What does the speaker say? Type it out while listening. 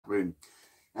Taproom,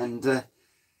 and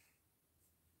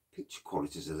picture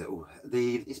quality's a little,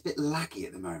 it's a bit laggy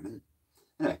at the moment.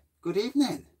 Anyway, good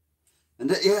evening.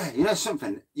 And yeah, you know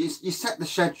something, you set the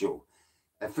schedule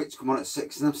for it to come on at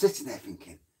 6, and I'm sitting there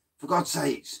thinking, for God's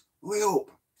sakes, hurry up.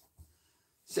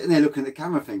 Sitting there looking at the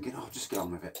camera thinking, oh, just get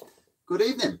on with it. Good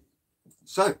evening.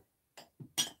 So,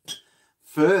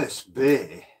 first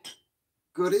beer,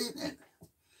 good evening,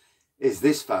 is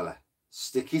this fella,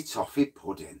 Sticky Toffee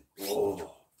Pudding.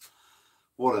 Oh,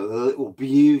 what a little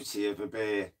beauty of a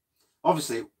beer.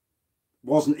 Obviously, it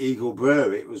wasn't Eagle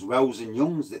Brewery, it was Wells and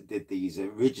Youngs that did these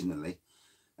originally.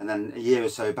 And then a year or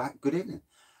so back, good evening.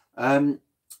 Then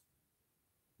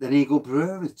Eagle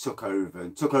Brewery took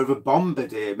over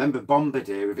Bombardier. Remember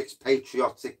Bombardier with its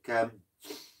patriotic and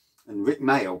Rick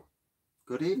Mail.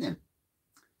 Good evening.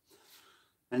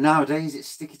 And nowadays it's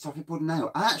Sticky Toffee Pudding now.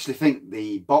 I actually think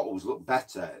the bottles look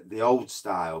better, the old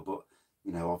style, but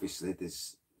you know, obviously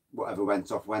there's whatever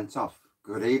went off, went off.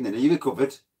 Good evening. Are you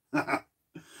recovered?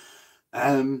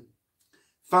 5%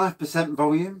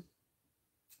 volume.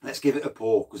 Let's give it a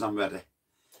pour because I'm ready.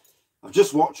 I've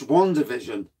just watched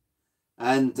WandaVision.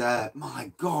 And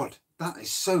my God, that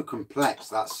is so complex,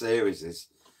 that series is.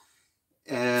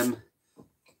 I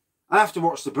have to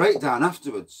watch the breakdown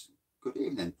afterwards. Good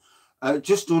evening.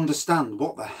 Just to understand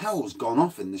what the hell's gone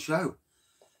off in the show.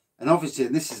 And obviously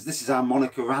this is how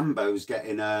Monica Rambeau's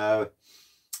getting her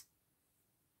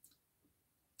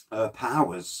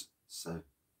powers. So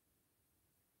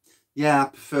yeah, I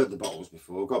preferred the bottles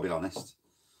before, gotta be honest.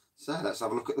 So let's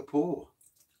have a look at the pour.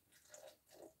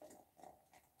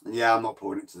 And yeah, I'm not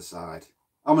pouring it to the side.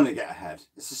 I'm going to get ahead.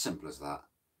 It's as simple as that.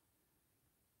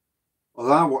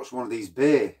 Although I watched one of these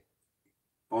beer,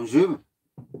 bonjour.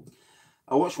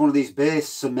 I watched one of these beer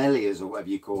sommeliers or whatever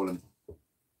you call them.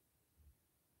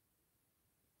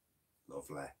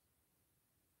 Lovely.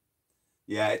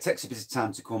 Yeah, it takes a bit of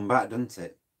time to come back, doesn't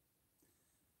it?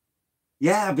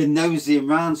 Yeah, I've been nosying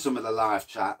around some of the live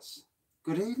chats.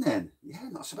 Good evening. Yeah,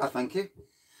 not so bad, thank you.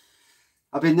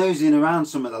 I've been nosying around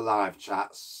some of the live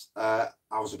chats. I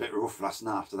was a bit rough last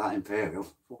night after that Imperial.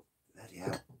 Oh, bloody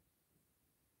hell.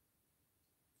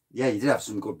 Yeah, you did have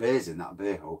some good beers in that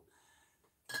beer hole.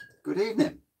 Good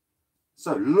evening.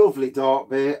 So, lovely dark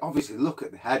beer. Obviously, look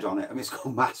at the head on it. I mean, it's got a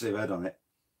massive head on it.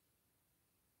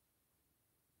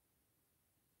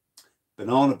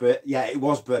 Banana beer. Yeah, it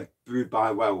was brewed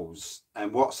by Wells.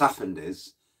 And what's happened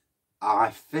is, I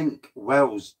think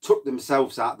Wells took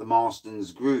themselves out of the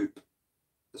Marston's group,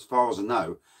 as far as I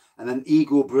know, and then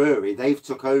Eagle Brewery, they've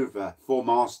took over for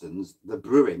Marston's the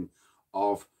brewing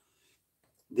of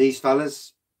these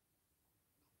fellas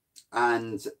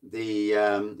and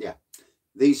the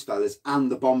these fellas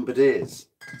and the Bombardiers.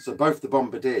 So both the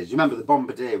Bombardiers, you remember the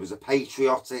Bombardier was a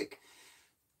patriotic,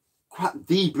 quite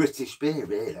the British beer,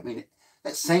 really. I mean,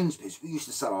 at Sainsbury's we used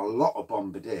to sell a lot of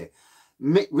Bombardier.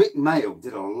 Rick Mail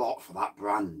did a lot for that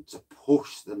brand to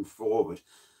push them forward,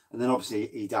 and then obviously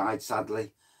he died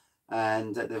sadly.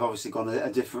 And they've obviously gone a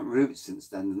different route since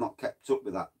then. They've not kept up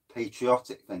with that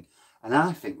patriotic thing. And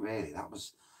I think really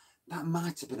that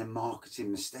might have been a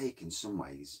marketing mistake in some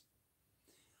ways.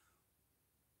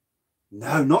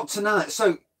 No, not tonight.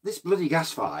 So this bloody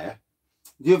gas fire,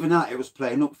 the other night it was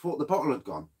playing up, thought the bottle had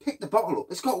gone. Pick the bottle up.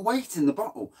 It's got weight in the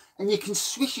bottle and you can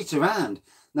swish it around.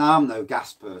 Now I'm no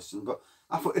gas person, but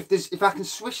I thought if I can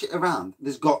swish it around,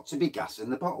 there's got to be gas in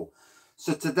the bottle.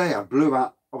 So today I blew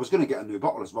out, I was going to get a new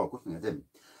bottle as well, good thing I didn't.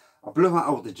 I blew out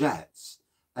all the jets,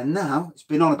 and now it's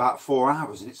been on about 4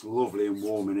 hours and it's lovely and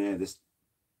warm in here.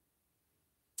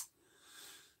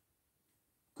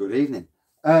 Good evening.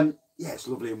 Yeah, it's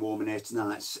lovely and warm in here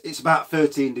tonight. It's about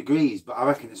 13 degrees, but I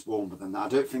reckon it's warmer than that. I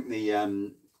don't think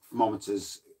the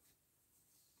thermometers,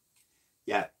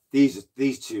 yeah,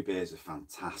 these two beers are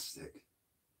fantastic.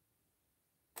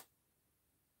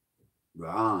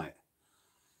 Right.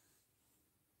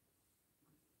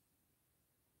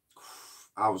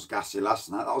 I was gassy last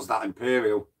night. That was that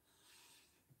Imperial.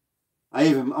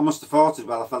 I must have farted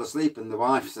while I fell asleep, and the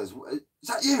wife says, "Is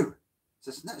that you?" I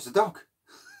says, "No, it's a dog."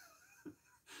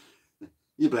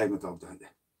 You blame the dog, don't you?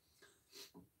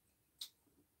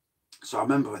 So I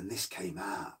remember when this came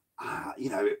out, you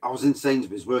know, I was in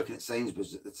Sainsbury's, working at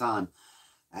Sainsbury's at the time,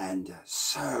 and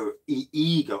so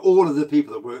eager. All of the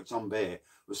people that worked on beer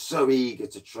were so eager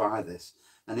to try this,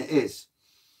 and it is.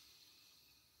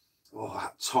 Oh,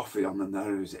 that toffee on the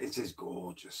nose, it is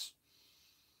gorgeous.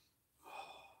 Oh,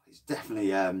 it's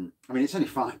definitely, I mean, it's only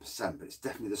 5%, but it's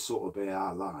definitely the sort of beer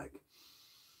I like.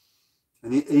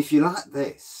 And if you like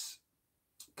this,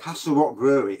 Castle Rock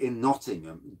Brewery in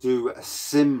Nottingham do a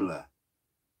similar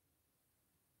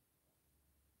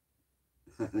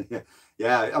Yeah,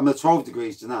 yeah, I'm at 12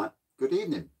 degrees tonight. Good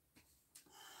evening.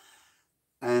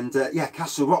 And yeah,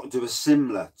 Castle Rock do a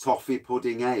similar toffee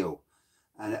pudding ale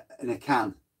and in a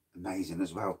can. Amazing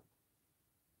as well.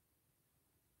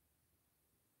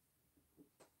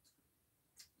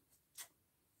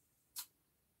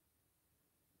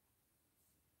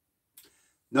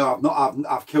 No, I've not.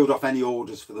 I've killed off any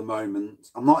orders for the moment.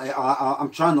 I'm not.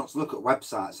 I'm trying not to look at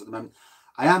websites at the moment.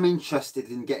 I am interested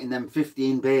in getting them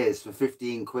 15 beers for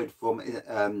 15 quid from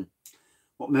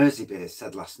what Mersey Beers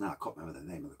said last night. I can't remember the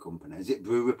name of the company. Is it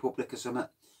Brew Republic or something?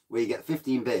 Where you get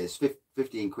 15 beers,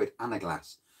 15 quid and a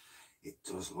glass. It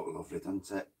does look lovely,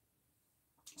 doesn't it?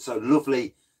 So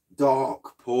lovely,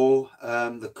 dark pour.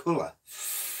 The colour,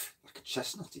 like a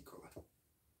chestnutty colour.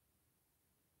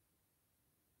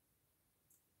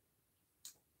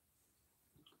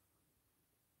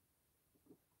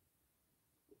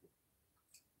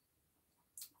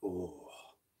 Oh,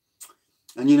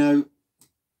 and you know,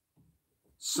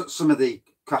 some of the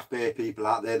craft beer people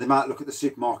out there, they might look at the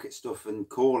supermarket stuff and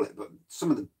call it, but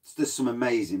there's some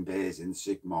amazing beers in the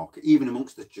supermarket, even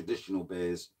amongst the traditional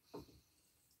beers.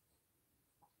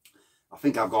 I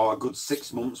think I've got a good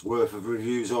 6 months worth of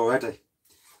reviews already,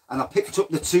 and I picked up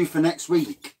the 2 for next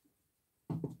week.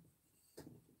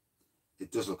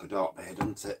 It does look a dark beer,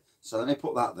 doesn't it? So let me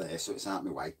put that there so it's out of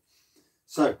my way.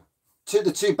 So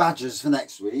the 2 badgers for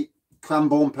next week,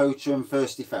 Cranbourne Poacher and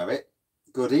Thirsty Ferret.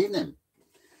 Good evening.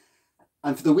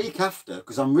 And for the week after,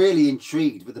 because I'm really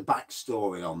intrigued with the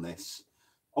backstory on this,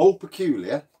 Old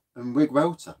Peculiar and Wig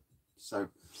Welter. So,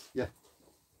 yeah.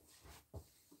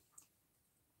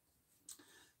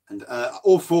 And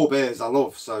all 4 beers I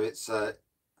love, so it's,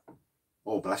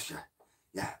 oh, bless you.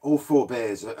 Yeah, all 4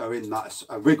 beers are in that.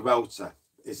 Wig Welter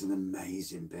is an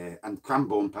amazing beer. And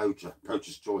Cranbourne Poacher,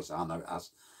 Poacher's Choice, I know it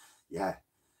has. Yeah,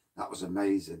 that was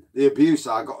amazing. The abuse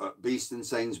I got at Beeston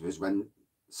Sainsbury's when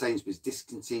Sainsbury's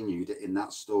discontinued it in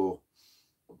that store.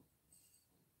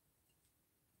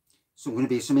 So going to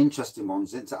be some interesting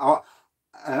ones. I'm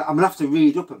going to have to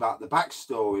read up about the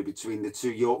backstory between the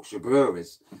 2 Yorkshire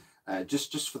breweries,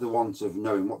 just for the want of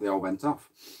knowing what they all went off.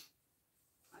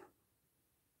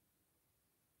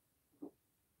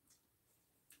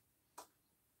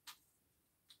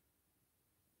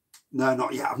 No,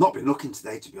 not yet. I've not been looking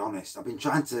today, to be honest. I've been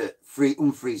trying to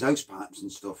unfreeze hose pipes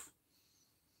and stuff.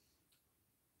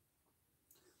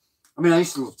 I mean, I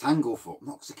used to love Tanglefoot. I'm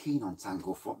not so keen on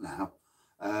Tanglefoot now.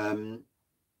 I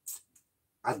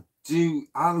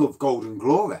love Golden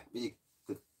Glory, but you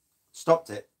stopped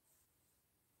it.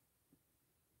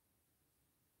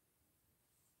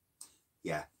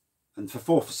 Yeah. And for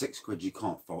 4 for 6 quid, you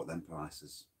can't fault them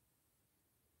prices.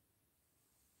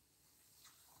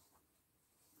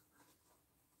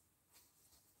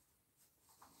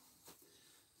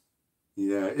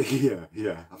 Yeah,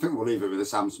 yeah. I think we'll leave it with the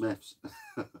Sam Smiths.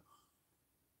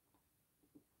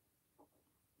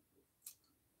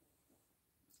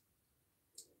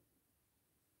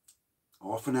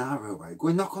 Half an hour away. Go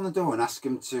and knock on the door and ask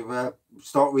them to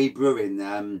start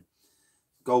rebrewing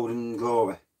Golden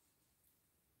Glory.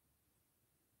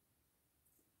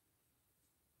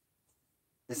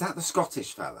 Is that the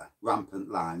Scottish fella, Rampant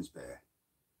Lions beer?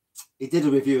 He did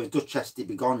a review of Duchesty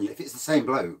Begonia. If it's the same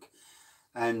bloke,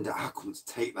 and I couldn't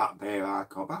take that beer. I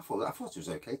thought it was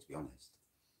okay, to be honest.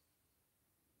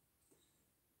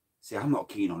 See, I'm not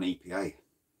keen on EPA.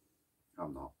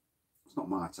 I'm not. It's not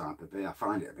my type of beer. I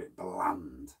find it a bit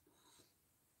bland.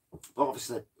 But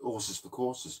obviously, horses for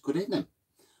courses. Good evening.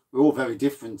 We're all very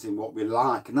different in what we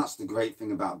like, and that's the great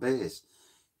thing about beers.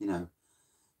 You know,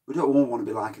 we don't all want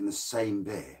to be liking the same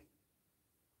beer.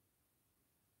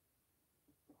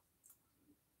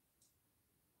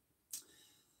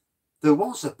 There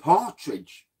was a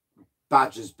Partridge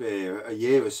Badgers beer a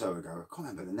year or so ago. I can't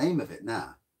remember the name of it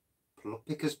now.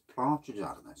 Pickers Partridge,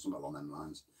 I don't know, something along them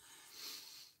lines.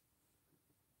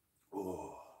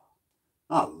 Oh,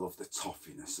 I love the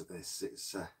toffiness of this.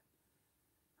 It's.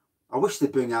 I wish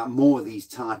they'd bring out more of these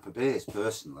type of beers,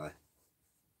 personally.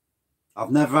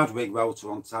 I've never had Wig Welter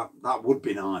on tap. That would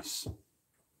be nice.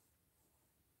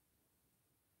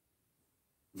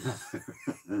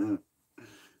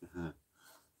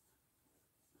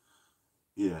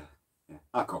 Yeah,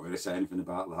 I can't really say anything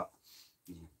about that.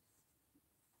 Yeah.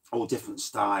 All different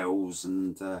styles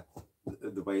and the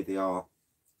way they are.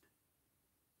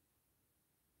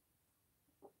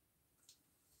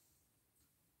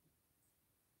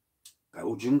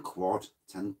 Belgian quad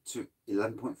 10 to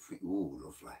 11.3. Ooh,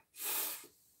 lovely.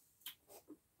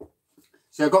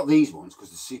 See, I got these ones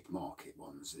because the supermarket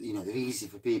ones, you know, they're easy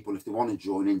for people if they want to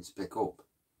join in to pick up.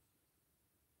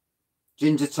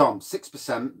 Ginger Tom,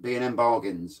 6% B&M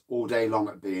bargains all day long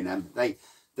at B&M. They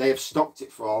have stocked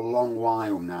it for a long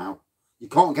while now. You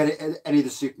can't get it at any of the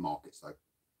supermarkets though.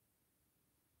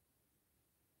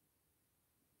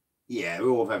 Yeah,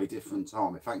 we're all very different,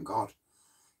 aren't we? Thank God.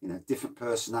 You know, different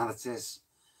personalities.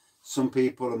 Some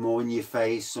people are more in your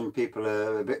face. Some people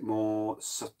are a bit more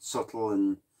subtle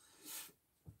and...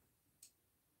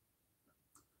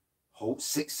 Hold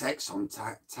 6X on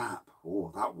tap.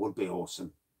 Oh, that would be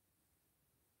awesome.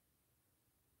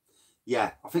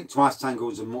 Yeah, I think Twice Tango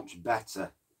is a much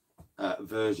better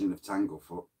version of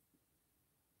Tanglefoot.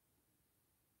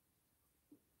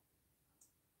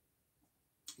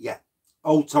 Yeah,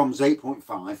 Old Tom's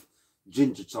 8.5,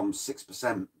 Ginger Tom's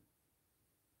 6%.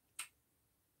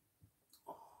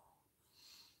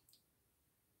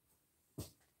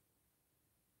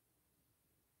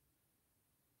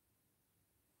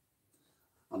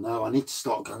 I know, I need to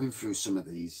start going through some of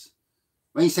these.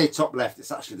 When you say top left,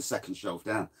 it's actually the second shelf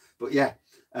down. But yeah,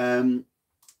 I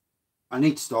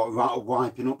need to start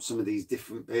wiping up some of these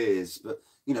different beers. But,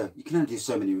 you know, you can only do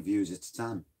so many reviews at a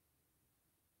time.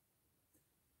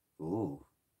 Oh,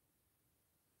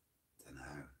 don't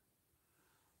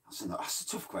know. That's a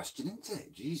tough question, isn't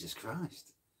it? Jesus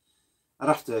Christ. I'd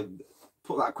have to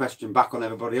put that question back on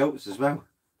everybody else as well.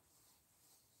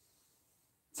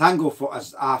 Tanglefoot,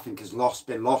 as I think, has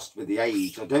been lost with the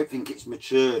age. I don't think it's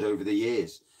matured over the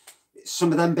years.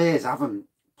 Some of them beers haven't.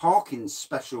 Parkin's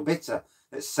Special Bitter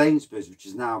at Sainsbury's, which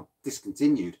is now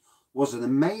discontinued, was an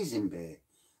amazing beer.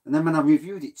 And then when I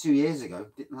reviewed it 2 years ago,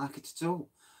 didn't like it at all.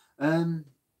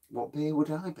 What beer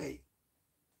would I be?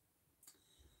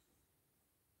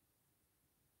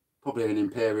 Probably an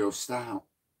Imperial Stout.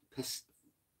 Pissed,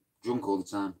 drunk all the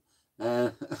time.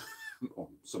 Or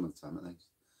some of the time at least.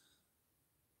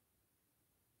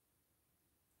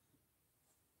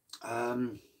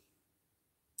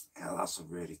 Yeah, that's a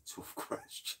really tough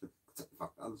question. I don't know if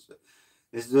I can answer it.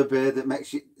 Is there a beer that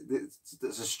makes you,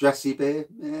 that's a stressy beer?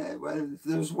 Yeah, well, if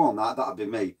there was one, that'd be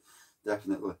me,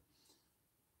 definitely.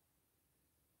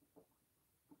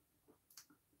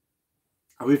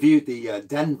 I reviewed the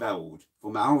Denveld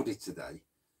from Aldi today,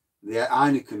 the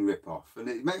Heineken rip-off, and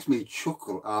it makes me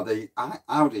chuckle. Are they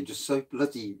Aldi just so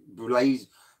bloody blasé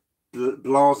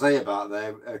about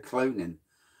their cloning?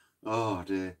 Oh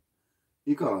dear,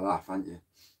 you got to laugh, haven't you?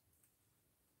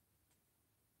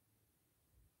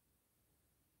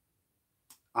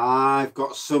 I've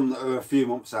got some that are a few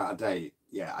months out of date.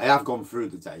 Yeah, I have gone through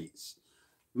the dates.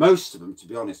 Most of them, to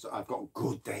be honest, I've got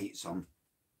good dates on.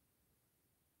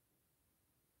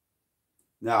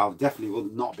 No, definitely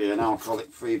would not be an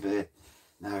alcoholic-free beer.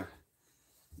 No,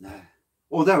 no.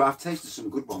 Although I've tasted some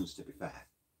good ones, to be fair.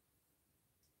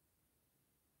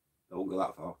 I won't go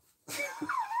that far.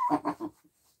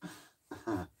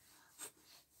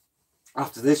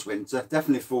 After this winter,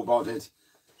 definitely full-bodied.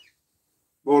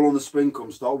 Roll on the spring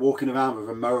come, start walking around with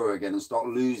a mower again and start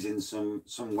losing some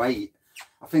weight.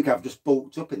 I think I've just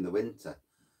bulked up in the winter.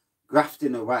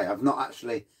 Grafting away. I've not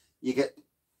actually... You get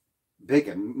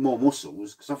bigger, more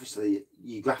muscles, because obviously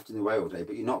you're grafting away all day,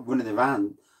 but you're not running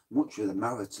around much with a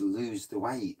mower to lose the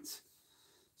weight.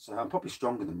 So I'm probably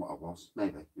stronger than what I was.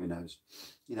 Maybe. Who knows?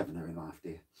 You never know in life, do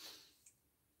you?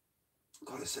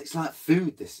 God, it's like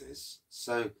food, this is.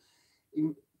 So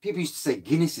people used to say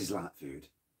Guinness is like food.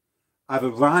 I have a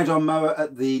ride-on mower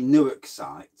at the Newark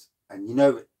site, and you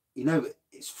know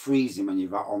it's freezing when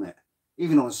you're on it.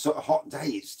 Even on a sort of hot day,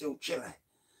 it's still chilly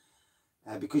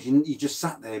because you just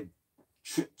sat there,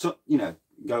 you know,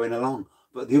 going along.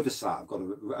 But the other side, I've got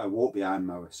a walk behind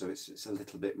mower, so it's a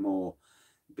little bit more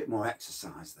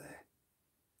exercise there.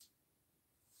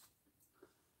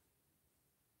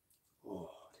 Oh,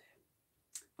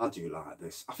 I do like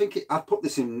this. I think I'd put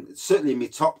this in certainly in my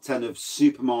top 10 of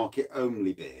supermarket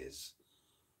only beers.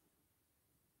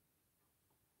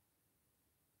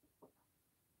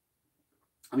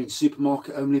 I mean,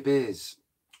 supermarket only beers.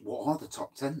 What are the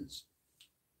top 10s?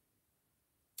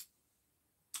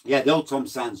 Yeah, the Old Tom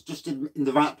Sands, just in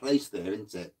the right place there,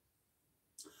 isn't it?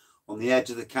 On the edge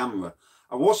of the camera.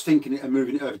 I was thinking of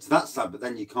moving it over to that side, but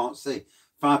then you can't see.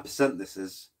 5% this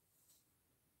is.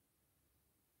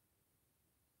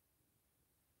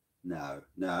 No,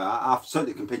 I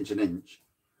certainly can pinch an inch.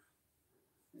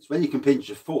 It's when you can pinch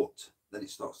a foot, then it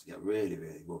starts to get really,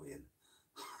 really worrying.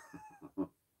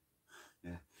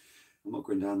 Yeah, I'm not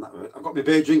going down that road. I've got my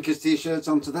beer drinkers t-shirts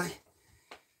on today.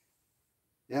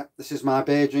 Yeah, this is my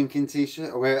beer drinking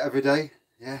t-shirt. I wear it every day.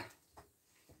 Yeah.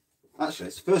 Actually,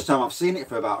 it's the first time I've seen it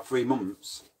for about 3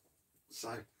 months.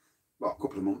 So, well, a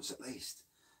couple of months at least.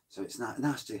 So it's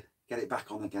nice to get it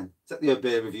back on again. Take the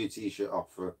beer review t-shirt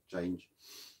off for a change.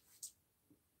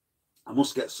 I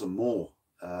must get some more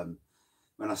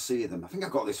when I see them. I think I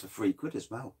got this for £3 as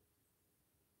well.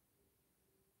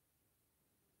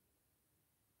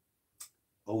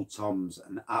 Old Tom's,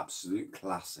 an absolute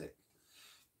classic.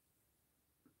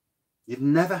 You've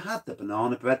never had the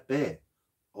banana bread beer?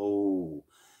 Oh,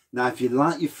 now if you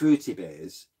like your fruity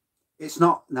beers, it's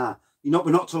not, nah,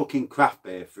 we're not talking craft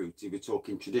beer fruity, we're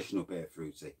talking traditional beer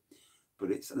fruity,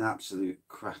 but it's an absolute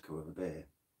cracker of a beer.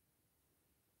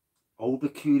 Old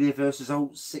Peculiar versus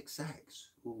Old 6X.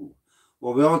 Ooh.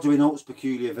 Well, we are doing Old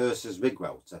Peculiar versus Big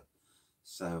Welter,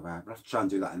 so we'll have to try and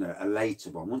do that in a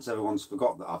later one, once everyone's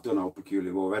forgot that I've done Old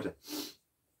Peculiar already.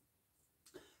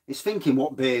 It's thinking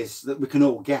what beers that we can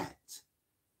all get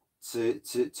to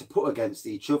put against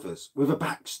each other's with a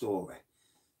backstory.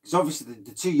 Because obviously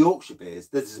the two Yorkshire beers,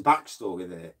 there's a backstory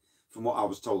there from what I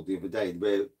was told the other day,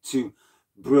 where two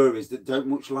breweries that don't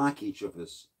much like each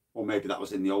other's, or maybe that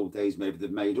was in the old days, maybe they've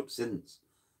made up since.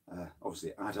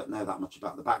 Obviously, I don't know that much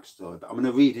about the backstory, but I'm going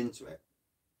to read into it.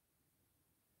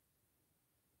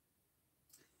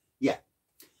 Yeah.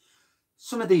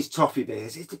 Some of these toffee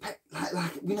beers, it depends,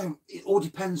 it all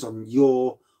depends on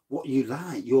what you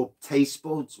like, your taste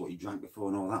buds, what you drank before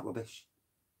and all that rubbish.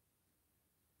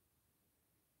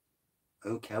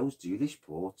 O'Kell's Dewlish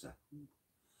Porter.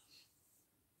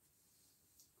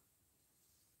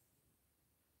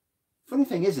 Funny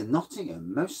thing is, in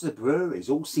Nottingham, most of the breweries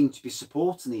all seem to be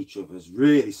supporting each other's,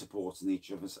 really supporting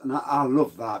each other's. And I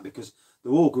love that, because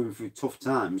they're all going through tough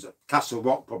times. Castle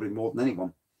Rock probably more than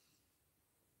anyone.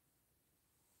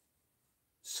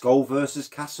 Skull versus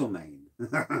Castlemaine.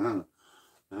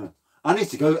 I need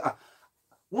to go.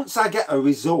 Once I get a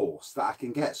resource that I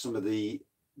can get some of the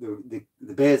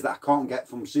beers that I can't get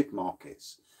from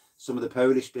supermarkets, some of the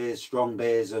Polish beers, strong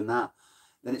beers and that,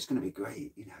 then it's going to be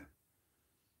great,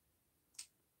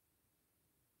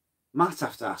 Might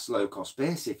have to ask Low Cost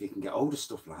Beer, see if he can get older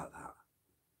stuff like that.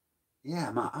 Yeah,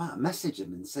 I might message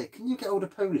him and say, can you get older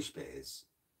Polish beers?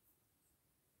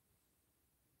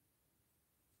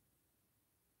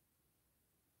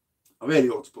 I really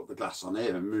ought to put the glass on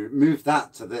here and move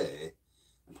that to there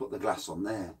and put the glass on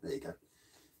there. There you go.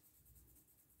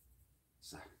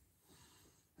 So,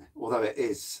 although it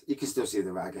is, you can still see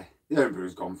the Wraggy. The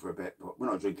homebrew's gone for a bit, but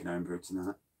we're not drinking homebrew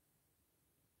tonight.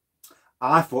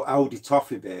 I thought Aldi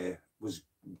Toffee Beer was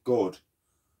good.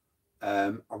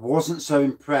 I wasn't so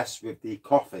impressed with the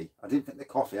coffee. I didn't think the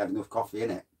coffee had enough coffee in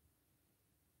it.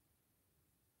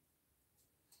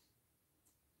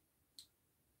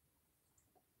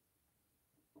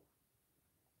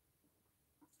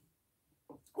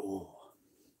 Oh.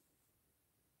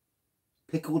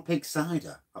 Pickled pig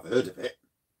cider. I've heard of it.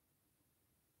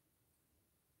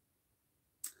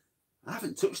 I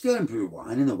haven't touched the homebrew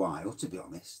wine in a while, to be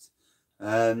honest.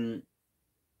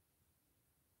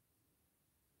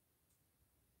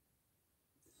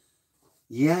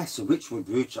 Yeah, so Richwood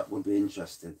Brew Shop would be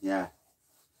interesting. Yeah.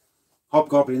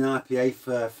 Hobgoblin IPA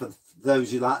for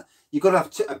those who like. You've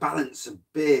got to have a balance of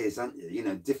beers, haven't you?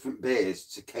 Different beers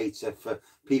to cater for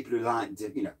people who like,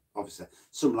 obviously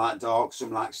some like dark,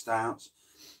 some like stouts.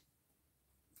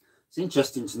 It's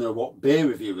interesting to know what beer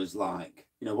reviewers like.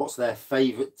 What's their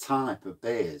favourite type of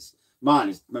beers. Mine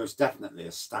is most definitely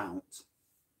a stout.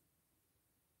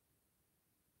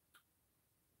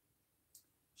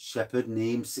 Shepherd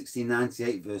Neame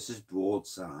 1698 versus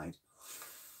Broadside.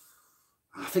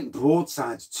 I think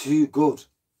Broadside's too good.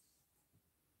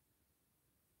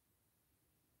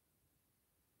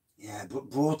 Yeah, but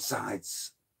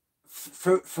Broadside's,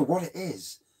 for what it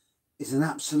is an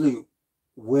absolute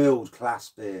world-class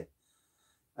beer.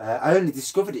 I only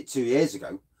discovered it 2 years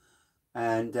ago.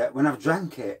 And when I've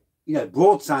drank it,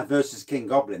 Broadside versus King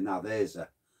Goblin, now there's a...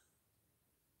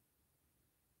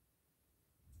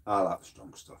 I like the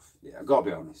strong stuff. Yeah, I've got to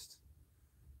be honest.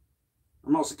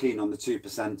 I'm not so keen on the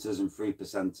 2%ers and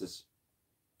 3%ers.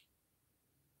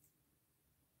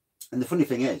 And the funny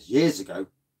thing is, years ago,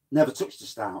 never touched a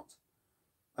stout.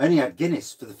 I only had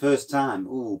Guinness for the first time,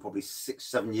 probably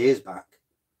 6-7 years back.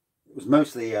 It was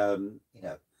mostly,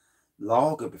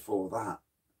 lager before that.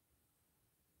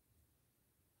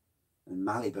 And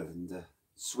Malibu and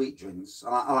sweet drinks.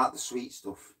 I like the sweet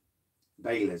stuff.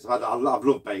 Baileys. I've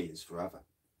loved Baileys forever.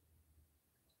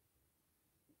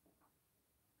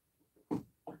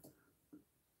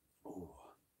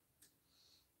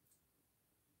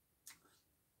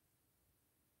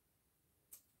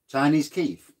 Chinese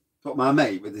Keith. Got my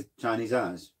mate with the Chinese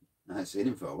eyes. I haven't seen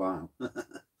him for a while.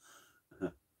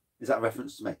 Is that a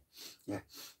reference to me? Yeah.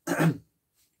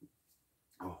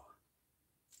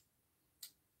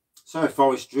 So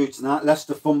Forest drew tonight.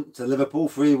 Leicester thumped to Liverpool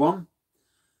 3-1.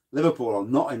 Liverpool are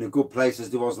not in a good place as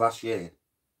they was last year.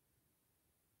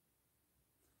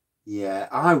 Yeah,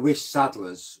 I wish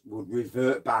Sadler's would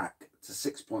revert back to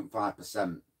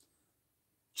 6.5%.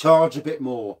 Charge a bit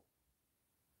more.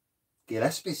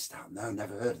 Gillespie stout? No,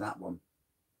 never heard of that one.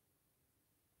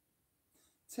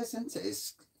 It is, isn't it?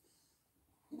 It's,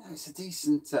 you know, it's a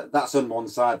decent... that's on one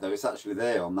side, though. It's actually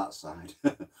there on that side.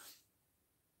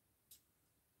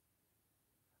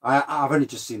 I've only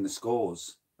just seen the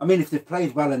scores. I mean, if they've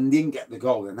played well and didn't get the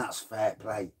goal, then that's fair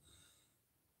play.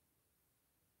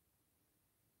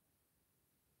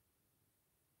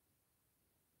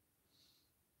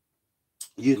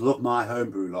 You'd love my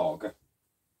homebrew lager.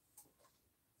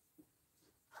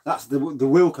 That's the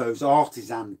Wilco's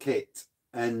Artisan kit.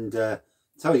 And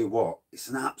tell you what, it's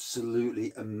an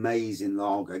absolutely amazing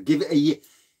lager. Give it a year.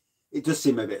 It does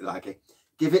seem a bit like it.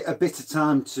 Give it a bit of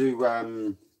time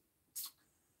to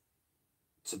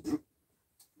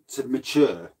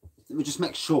mature. Let me just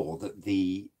make sure that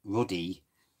the ruddy...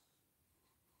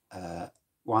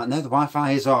 well, no, the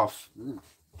Wi-Fi is off.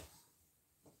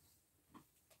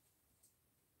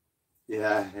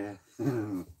 Yeah.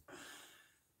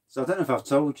 So I don't know if I've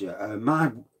told you,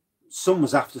 my son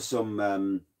was after some...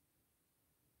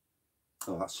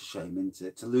 oh, that's a shame, isn't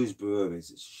it? To lose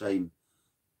breweries, it's a shame.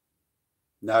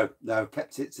 No,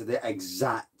 kept it to the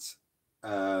exact,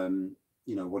 you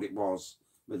know, what it was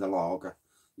with the lager.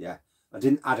 Yeah, I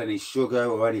didn't add any sugar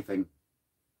or anything.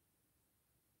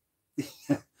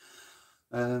 I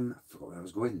forgot where I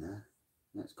was going there.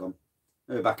 Yeah, it's gone.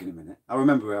 I'll be back in a minute. I'll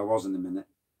remember where I was in a minute.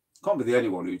 Can't be the only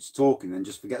one who's talking and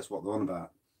just forgets what they're on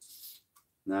about.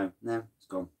 No, it's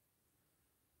gone.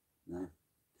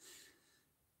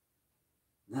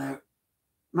 No,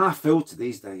 my filter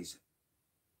these days.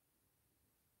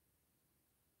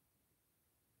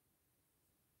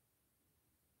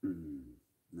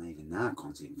 Even now I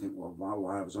can't even think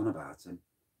why I was on about him.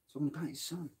 Talking about his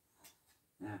son.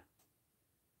 Yeah.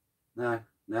 No,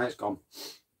 it's gone.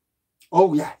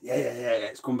 Oh yeah,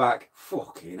 it's come back.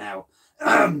 Fucking hell.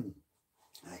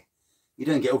 Hey, you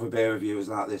don't get other beer reviewers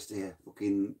like this, do you?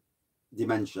 Fucking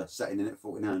dementia setting in at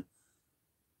 49.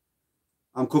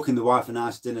 I'm cooking the wife a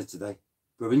nice dinner today.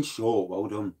 Brewing short, well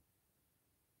done.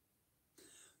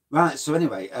 Right, so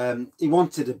anyway, he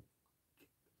wanted a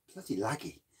bloody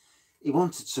laggy. He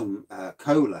wanted some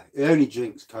cola. He only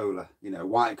drinks cola, you know,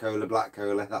 white cola, black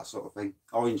cola, that sort of thing,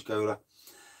 orange cola.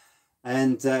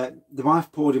 And the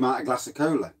wife poured him out a glass of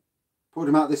cola. Poured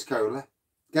him out this cola,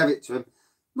 gave it to him.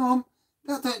 Mom,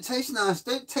 that don't taste nice.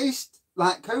 Don't taste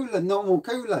like cola, normal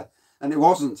cola. And it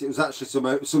wasn't. It was actually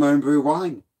some homebrew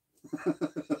wine.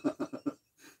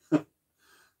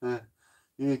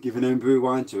 Yeah, giving homebrew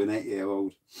wine to an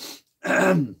 8-year-old.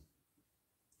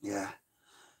 Yeah.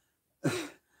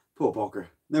 Poor bugger.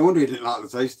 No wonder he didn't like the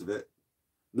taste of it.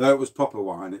 No, it was proper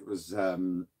wine. It was, I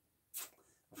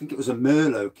think it was a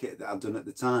Merlot kit that I'd done at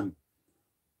the time.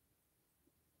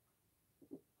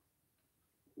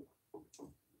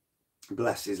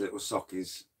 Bless his little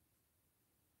sockies.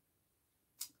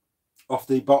 Off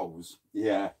the bottles.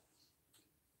 Yeah.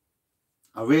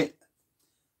 Oh, right.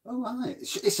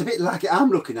 It's a bit laggy.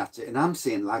 I'm looking at it and I'm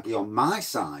seeing laggy on my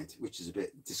side, which is a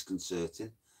bit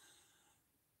disconcerting.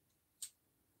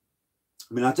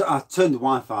 I mean, I turned the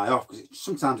Wi-Fi off because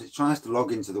sometimes it tries to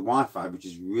log into the Wi-Fi, which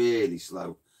is really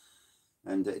slow.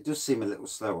 And it does seem a little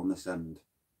slow on this end.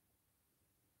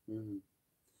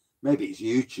 Maybe it's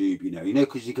YouTube, you know,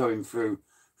 because you're going through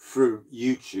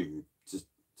YouTube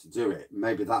to do it.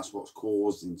 Maybe that's what's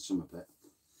causing some of it.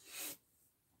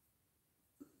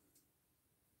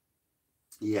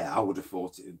 Yeah, I would have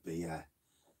thought it would be, yeah.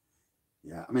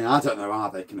 I mean, I don't know how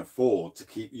they can afford to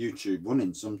keep YouTube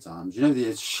running sometimes. You know,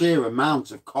 the sheer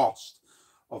amount of cost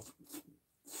of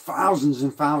thousands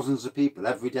and thousands of people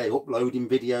every day uploading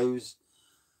videos.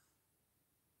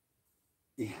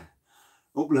 Yeah,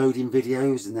 uploading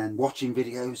videos and then watching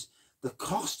videos. The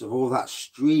cost of all that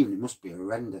streaming must be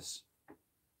horrendous.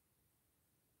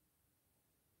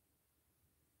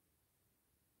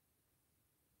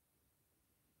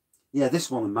 Yeah,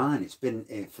 this one of mine, it's been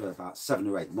here for about 7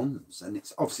 or 8 months, and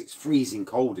it's obviously freezing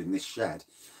cold in this shed.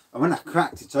 And when I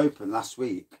cracked it open last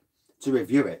week to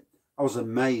review it, I was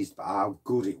amazed by how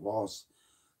good it was.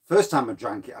 First time I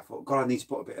drank it, I thought, God, I need to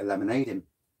put a bit of lemonade in.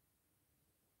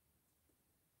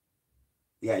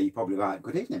 Yeah, you're probably right.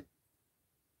 Good evening.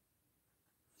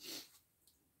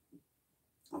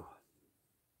 Oh.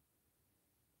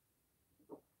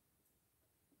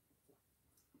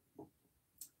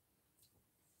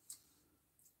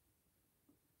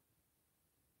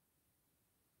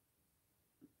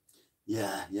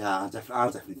 Yeah, I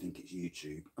definitely think it's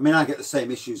YouTube. I mean, I get the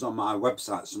same issues on my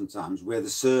website sometimes where the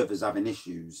server's having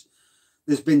issues.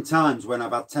 there's been times when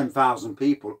I've had 10,000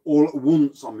 people all at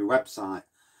once on my website,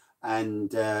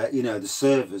 and you know, the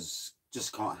servers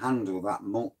just can't handle that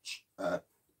much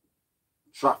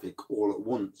traffic all at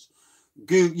once.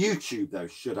 YouTube though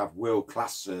should have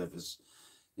world-class servers,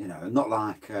 you know, not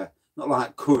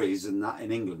like Curry's and that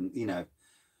in England. You know,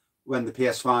 when the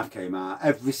PS5 came out,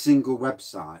 every single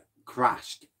website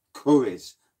crashed.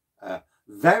 Curry's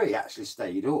very actually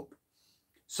stayed up.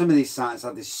 Some of these sites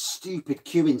had this stupid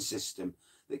queuing system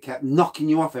that kept knocking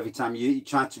you off every time you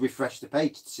tried to refresh the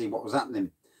page to see what was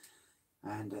happening.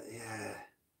 And yeah,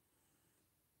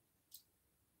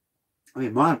 I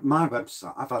mean, my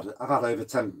website, I've had over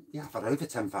 10, yeah, I've had over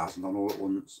 10,000 on all at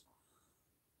once.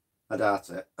 I doubt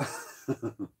it.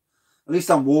 At least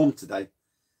I'm warm today.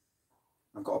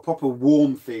 I've got a proper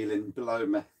warm feeling below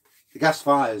me. The gas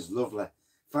fire is lovely.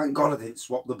 Thank God I didn't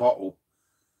swap the bottle.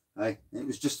 Hey, it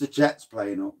was just the jets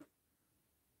playing up.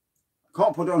 I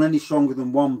can't put it on any stronger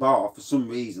than 1 bar for some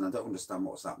reason. I don't understand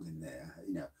what's happening there,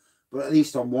 you know. But at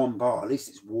least on 1 bar, at least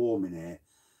it's warm in here.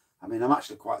 I mean, I'm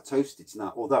actually quite toasted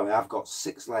tonight, although I have got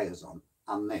 6 layers on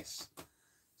and this.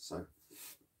 So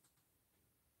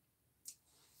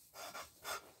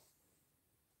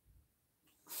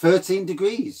 13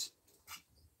 degrees.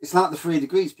 It's like the 3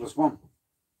 degrees plus 1.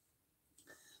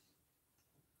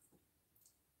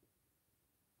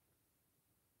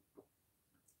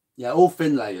 Yeah, all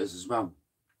thin layers as well.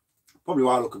 Probably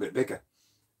why I look a bit bigger.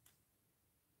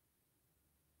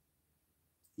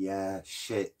 Yeah,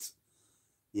 shit.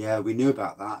 Yeah, we knew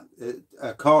about that.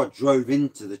 A car drove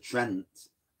into the Trent.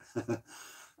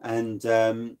 And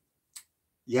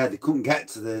yeah, they couldn't get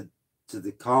to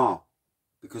the car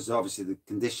because obviously the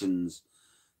conditions.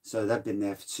 So they've been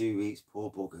there for 2 weeks, poor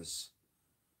buggers.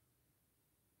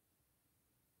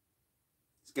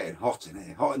 It's getting hot in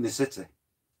here, hot in the city.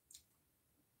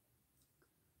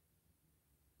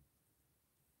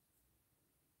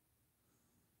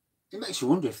 It makes you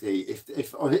wonder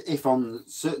if on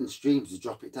certain streams they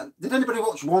drop it down. Did anybody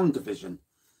watch WandaVision?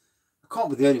 I can't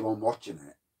be the only one watching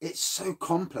it. It's so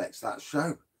complex, that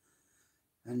show.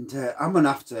 And I'm going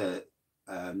to have to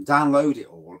download it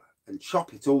all and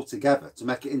chop it all together to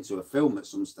make it into a film at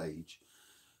some stage.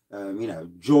 You know,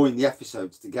 join the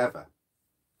episodes together.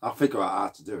 I'll figure out how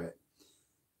to do it.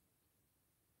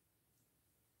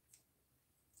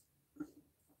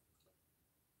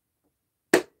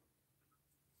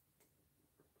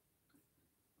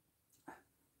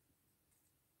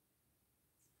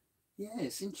 Yeah,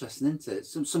 it's interesting, isn't it?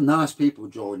 Some nice people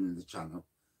joining the channel.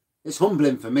 It's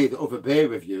humbling for me that other beer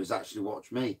reviewers actually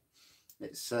watch me.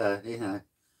 It's, you know,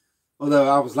 although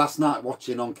I was last night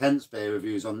watching on Kent's beer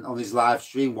reviews on his live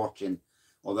stream watching,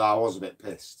 although I was a bit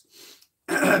pissed.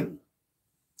 Yeah,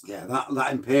 that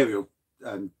Imperial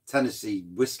Tennessee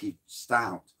whiskey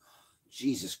stout,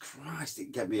 Jesus Christ,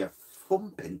 it gave me a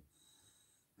thumping,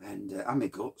 and my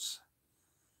guts.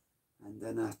 And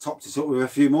then I topped it up with a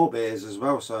few more beers as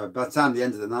well. So by the time the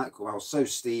end of the night came, I was so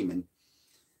steaming.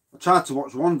 I tried to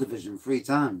watch WandaVision 3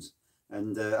 times,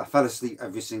 and I fell asleep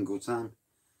every single time.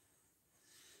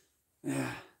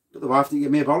 Yeah, but the wife didn't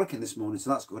give me a bollocking this morning,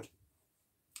 so that's good.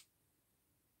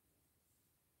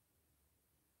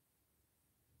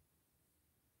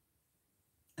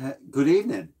 Good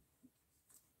evening.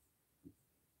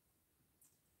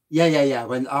 Yeah.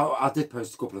 When I did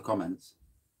post a couple of comments.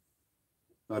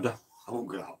 I won't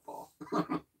go that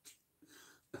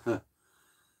far.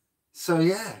 So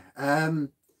yeah,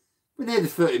 we're near the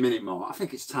 30-minute mark. I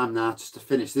think it's time now just to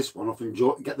finish this one off and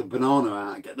get the banana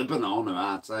out. Get the banana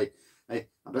out. Hey,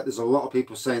 I bet there's a lot of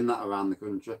people saying that around the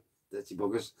country. Dirty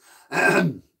buggers.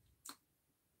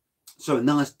 So a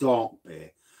nice dark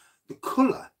beer. The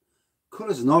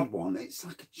colour's an odd one. It's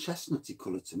like a chestnutty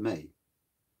colour to me.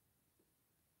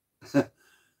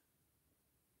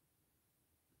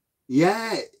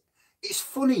 Yeah, it's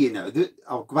funny, you know.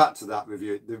 I'll go back to that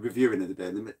review, the reviewing of the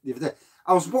beer the other day.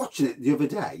 I was watching it the other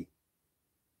day.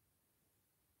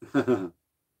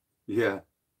 Yeah,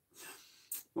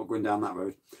 not going down that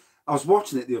road. I was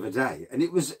watching it the other day, and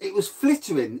it was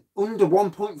flittering under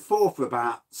 1.4 for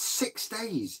about 6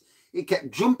 days. It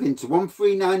kept jumping to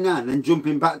 1399 and then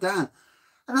jumping back down.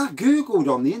 And I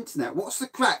googled on the internet, what's the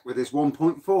crack with this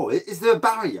 1.4? Is there a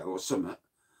barrier or something?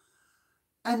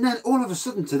 And then all of a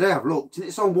sudden today I've looked and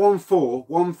it's on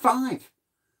 1415.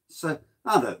 So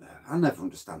I don't know. I never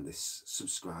understand this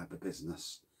subscriber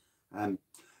business.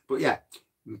 But yeah,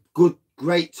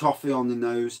 great toffee on the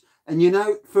nose. And you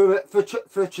know, for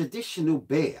a traditional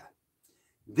beer,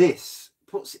 this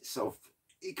puts itself,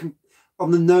 it can,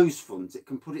 on the nose front, it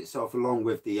can put itself along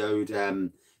with the old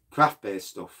craft beer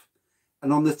stuff.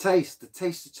 And on the taste of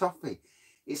toffee,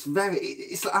 It's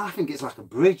very, I think it's like a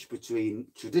bridge between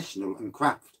traditional and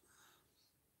craft.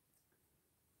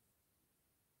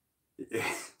 Yeah,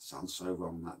 sounds so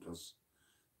wrong, that does.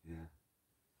 Yeah.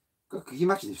 God, could you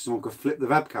imagine if someone could flip the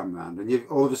webcam around and you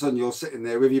all of a sudden you're sitting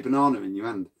there with your banana in your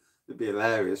hand? It'd be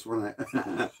hilarious, wouldn't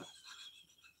it?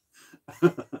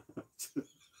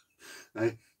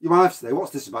 Hey, your wife say,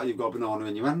 "What's this about? You've got a banana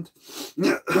in your hand."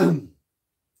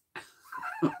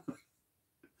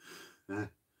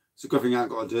 It's a good thing I ain't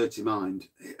got a dirty mind.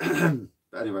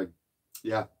 But anyway,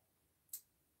 yeah.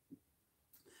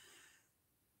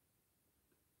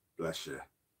 Bless you.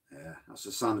 Yeah, that's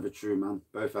the sign of a true man.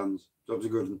 Both hands. Job's a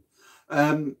good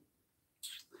one.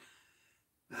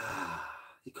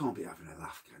 You can't be having a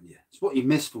laugh, can you? It's what you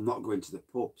miss from not going to the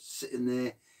pub. Sitting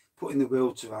there, putting the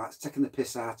will to rights, taking the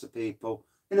piss out of people.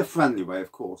 In a friendly way,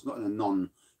 of course. Not in a none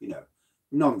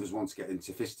of us want to get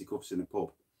into fisticuffs in a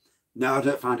pub. No, I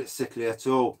don't find it sickly at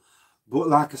all. But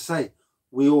like I say,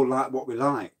 we all like what we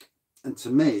like. And to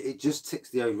me, it just ticks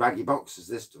the old Wraggy box as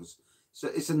this does. So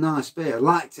it's a nice beer. I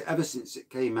liked it ever since it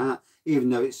came out, even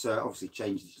though it's obviously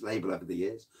changed its label over the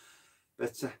years.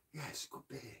 But yeah, it's a good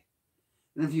beer.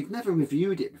 And if you've never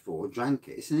reviewed it before, drank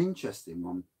it, it's an interesting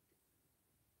one.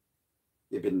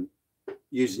 You've been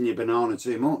using your banana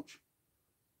too much.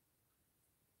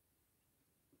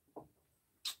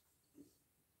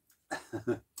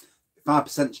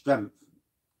 %5 strength.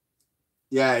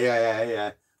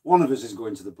 Yeah. One of us is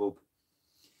going to the pub.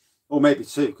 Or maybe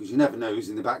two, because you never know who's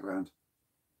in the background.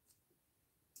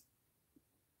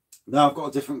 No, I've got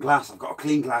a different glass. I've got a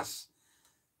clean glass.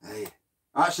 Hey,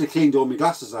 I actually cleaned all my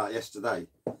glasses out yesterday.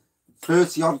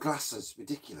 30 odd glasses.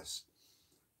 Ridiculous.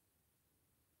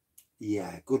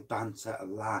 Yeah, good banter, a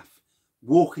laugh.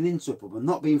 Walking into a pub and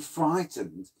not being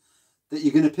frightened that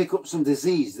you're going to pick up some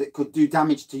disease that could do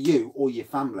damage to you or your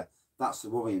family. That's the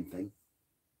worrying thing.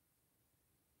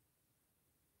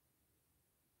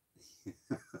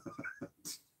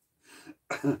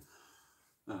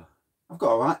 I've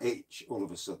got a right itch all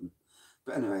of a sudden.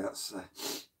 But anyway, that's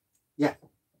yeah.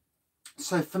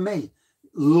 So for me,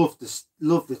 loved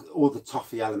all the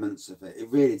toffee elements of it. It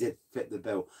really did fit the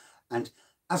bill. And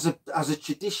as a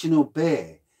traditional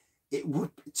beer, it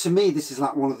would, to me, this is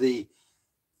like one of the,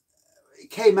 it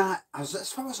came out,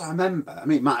 as far as I remember, I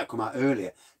mean, it might have come out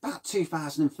earlier, about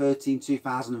 2013,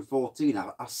 2014.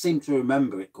 I seem to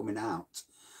remember it coming out.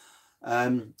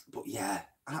 But yeah,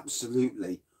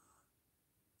 absolutely.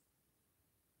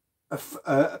 A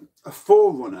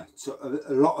forerunner to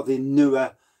a lot of the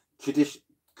newer traditional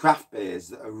craft beers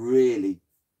that are really,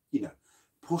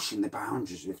 pushing the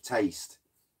boundaries with taste.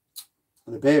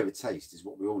 And a beer with taste is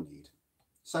what we all need.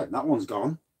 So that one's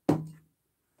gone.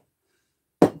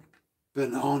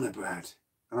 Banana bread.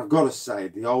 And I've got to say,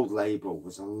 the old label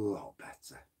was a lot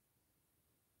better.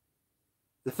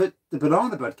 The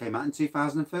banana bread came out in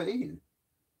 2013.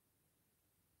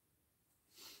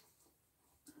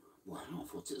 Well, I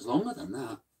thought it was longer than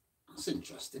that. That's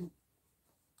interesting.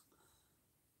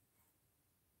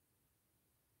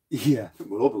 Yeah, I think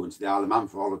we'll all be going to the Isle of Man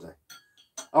for holiday.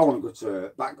 I want to go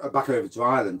to back over to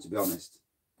Ireland, to be honest.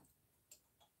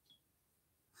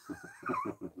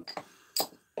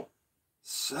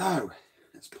 So,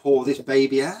 let's pour this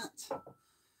baby out.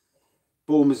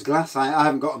 Bulmer's glass. I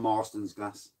haven't got a Marston's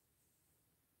glass.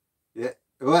 Yeah.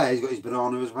 Oh, he's got his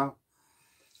banana as well.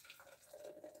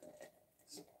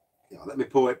 Yeah, let me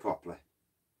pour it properly.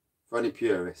 For any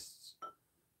purists.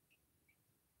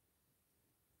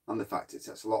 And the fact it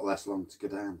takes a lot less long to go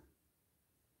down.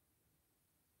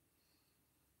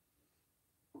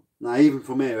 Now, even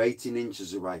from here, 18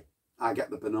 inches away, I get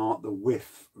the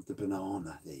whiff of the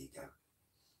banana. There you go.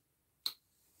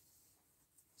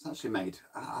 It's actually made,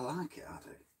 I like it, I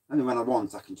do. Only when I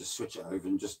want, I can just switch it over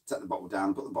and just set the bottle down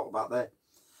and put the bottle back there.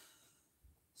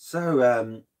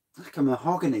 So, like a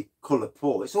mahogany colour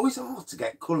pour. It's always hard to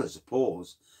get colours of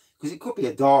pours because it could be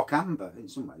a dark amber in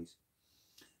some ways.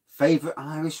 Favourite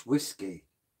Irish whiskey.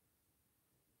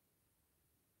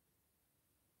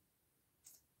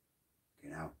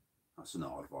 That's an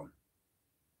odd one.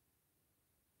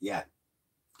 Yeah.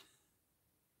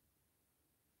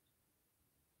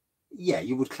 Yeah,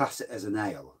 you would class it as an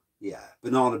ale. Yeah,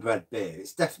 banana bread beer.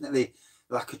 It's definitely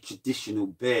like a traditional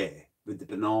beer with the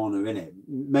banana in it.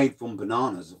 Made from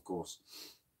bananas, of course.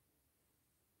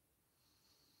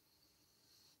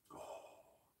 Oh,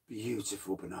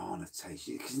 beautiful banana taste.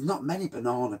 Because there's not many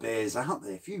banana beers out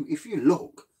there. If you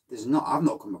look, there's not. I've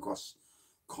not come across.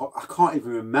 I can't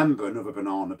even remember another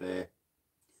banana beer.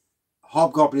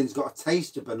 Hobgoblin's got a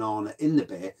taste of banana in the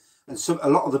beer, and a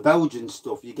lot of the Belgian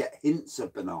stuff you get hints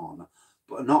of banana,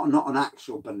 but not an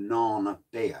actual banana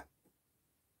beer.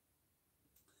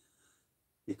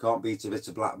 You can't beat a bit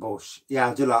of Black Bush. Yeah,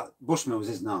 I do like Bushmills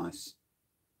is nice.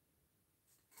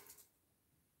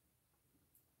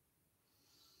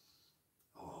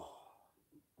 Oh.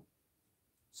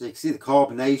 So you can see the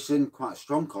carbonation, quite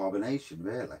strong carbonation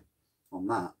really on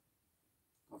that.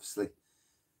 Obviously,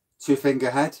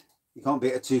 2-finger head. You can't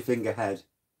beat a 2-finger head.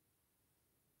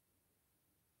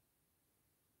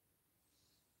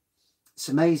 It's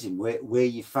amazing where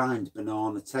you find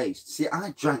banana taste. See,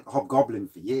 I drank Hobgoblin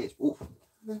for years. Oof.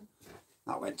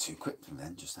 That went too quick for me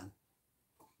then, just then.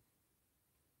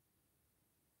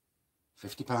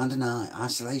 £50 a night,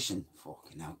 isolation.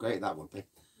 Fucking hell, great that would be.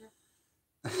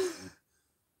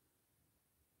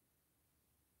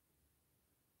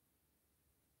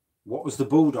 What was the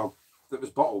Bulldog that was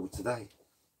bottled today?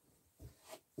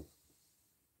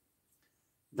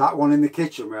 That one in the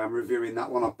kitchen where I'm reviewing that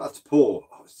one, that's poor.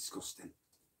 Oh, it's disgusting.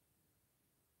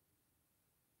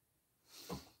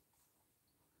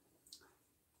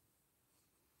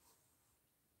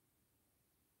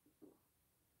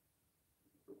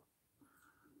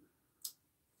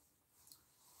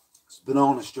 It's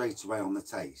banana straight away on the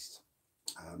taste.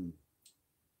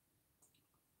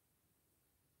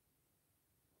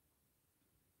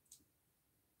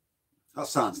 That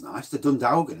sounds nice. The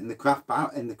Dundalgan in the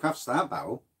craft stout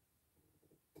barrel.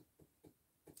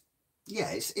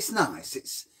 Yeah, it's nice.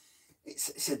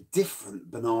 It's a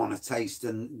different banana taste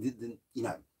than you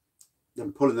know,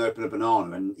 than pulling open a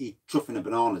banana and chuffing a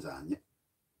banana down you.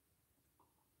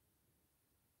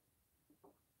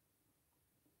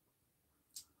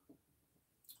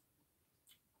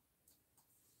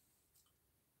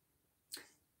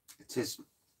 It is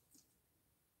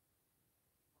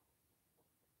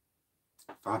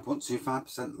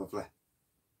 5.25%, lovely.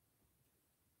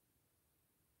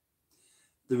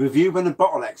 The review when a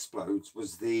bottle explodes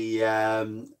was the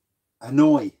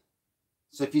Hanoi.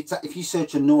 So if you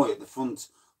search Hanoi at the front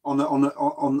on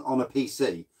a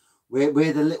PC, where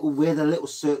the little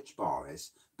search bar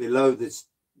is below this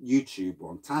YouTube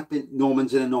one, type in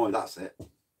Norman's in Hanoi. That's it.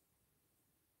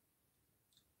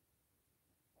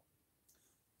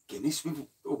 Guinness with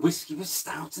a whiskey with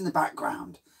stout in the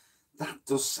background. That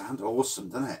does sound awesome,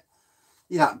 doesn't it?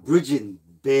 Yeah, bridging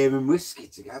beer and whiskey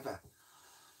together.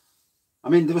 I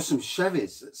mean, there were some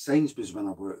sherries at Sainsbury's when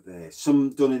I worked there.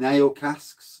 Some done in ale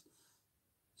casks,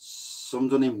 some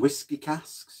done in whiskey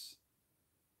casks.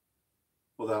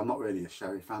 Although I'm not really a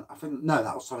sherry fan. I think no,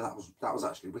 that was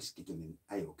actually whiskey done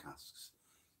in ale casks.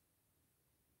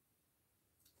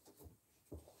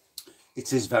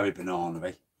 It is very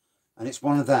banana-y, and it's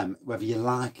one of them whether you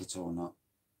like it or not.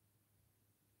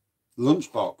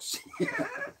 Lunchbox. Yeah,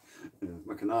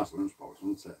 make a nice lunchbox,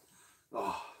 wouldn't it?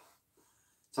 Oh,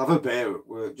 to have a beer at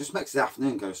work just makes the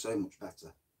afternoon go so much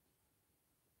better.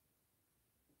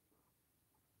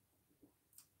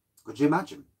 Could you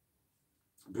imagine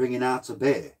bringing out a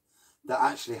beer that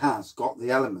actually has got the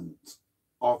element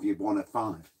of your 1 at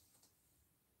 5?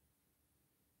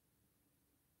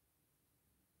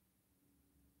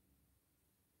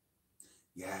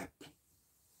 Yeah,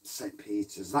 St.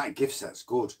 Peter's, that gift set's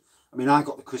good. I mean, I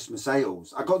got the Christmas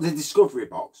ales. I got the Discovery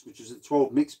box, which was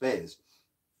 12 mixed beers.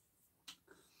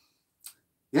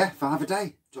 Yeah, 5 a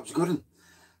day. Job's a good one.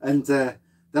 And then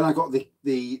I got the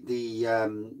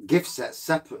gift set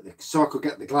separately so I could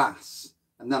get the glass.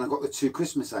 And then I got the 2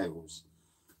 Christmas ales.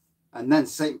 And then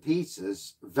St.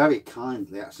 Peter's very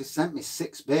kindly actually sent me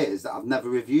 6 beers that I've never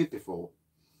reviewed before.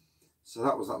 So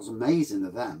that was amazing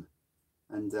of them.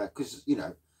 And because, you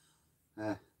know,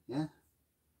 yeah.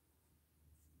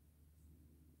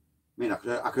 I mean, I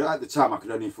could at the time I could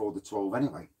only afford the 12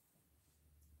 anyway.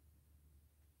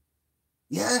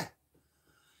 Yeah,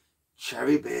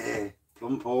 cherry beer,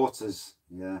 plum porters.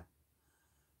 Yeah,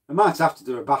 I might have to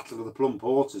do a battle of the plum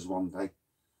porters one day.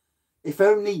 If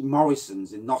only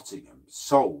Morrison's in Nottingham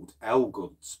sold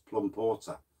Elgood's plum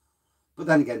porter. But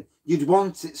then again, you'd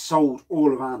want it sold all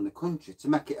around the country to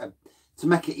make it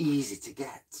easy to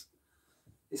get.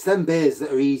 It's them beers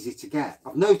that are easy to get.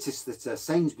 I've noticed that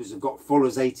Sainsbury's have got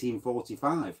Fuller's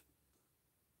 1845.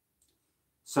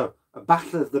 So a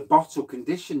battle of the bottle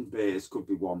conditioned beers could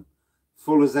be one.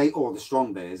 Fuller's or the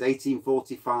strong beers,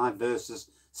 1845 versus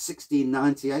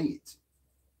 1698.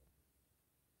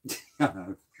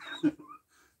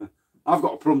 I've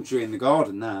got a plum tree in the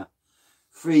garden now.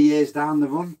 3 years down the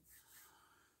run.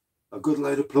 A good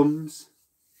load of plums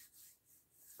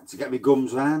to get my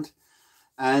gums round.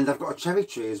 And I've got a cherry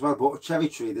tree as well. I bought a cherry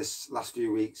tree this last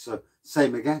few weeks. So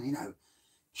same again, you know,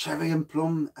 cherry and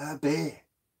plum beer.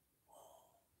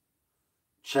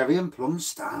 Cherry and plum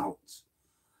stout.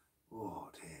 Oh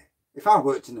dear. If I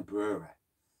worked in a brewery,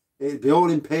 it'd be all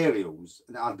Imperials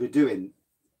and I'd be doing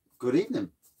good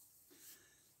evening.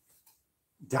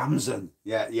 Damson.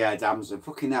 Yeah, yeah, Damson.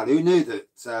 Fucking hell. Who knew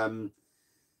that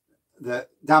that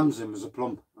Damson was a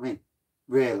plum? I mean,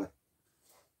 really?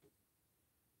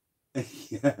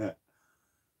 Yeah.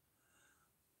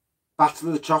 Battle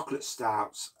of the Chocolate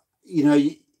Stouts. You know,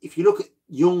 if you look at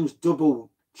Young's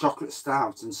double chocolate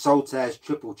stout and Saltaire's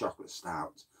triple chocolate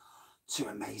stout, two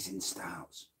amazing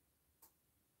stouts.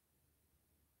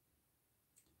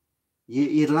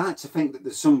 You'd like to think that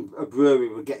there's a brewery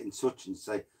would get in touch and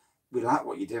say, we like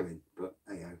what you're doing, but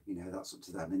hey, you know, that's up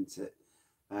to them, isn't it?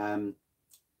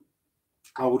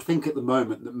 I would think at the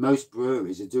moment that most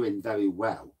breweries are doing very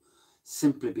well,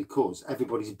 simply because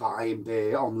everybody's buying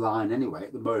beer online anyway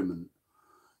at the moment.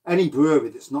 Any brewery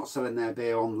that's not selling their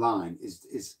beer online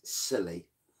is silly.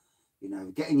 You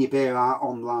know, getting your beer out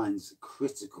online is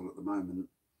critical at the moment.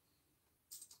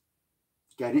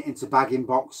 Getting it into bagging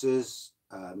boxes,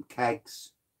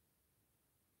 kegs.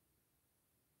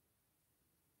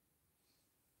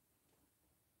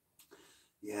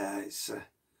 Yeah, it's...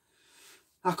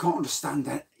 I can't understand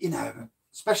that, you know,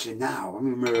 especially now. I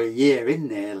mean, we're a year in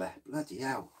nearly. Bloody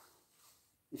hell.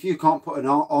 If you can't put an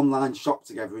online shop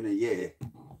together in a year,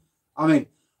 I mean,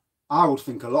 I would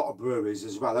think a lot of breweries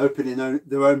as well, opening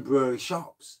their own brewery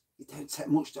shops. It don't take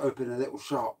much to open a little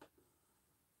shop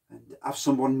and have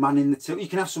someone manning the till. You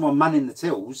can have someone manning the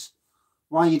tills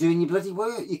while you're doing your bloody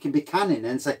work. You can be canning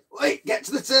and say, wait, get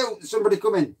to the till, somebody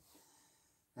come in.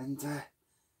 And,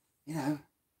 you know,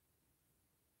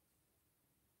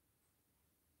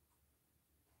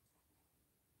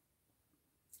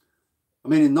 I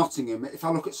mean, in Nottingham, if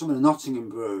I look at some of the Nottingham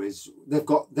breweries, they've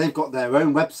got their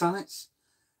own websites,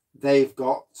 they've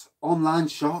got online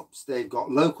shops, they've got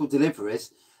local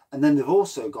deliveries, and then they've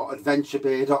also got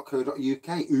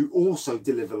adventurebeer.co.uk who also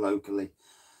deliver locally.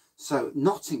 So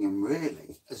Nottingham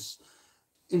really, as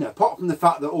you know, apart from the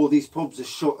fact that all these pubs are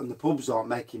shut and the pubs aren't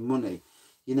making money,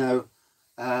 you know,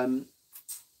 and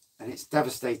it's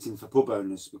devastating for pub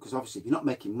owners because obviously if you're not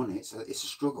making money, it's a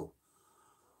struggle.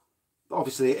 But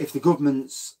obviously, if the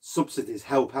government's subsidies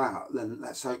help out, then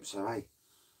let's hope so, eh?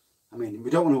 I mean,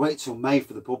 we don't want to wait till May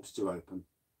for the pubs to open.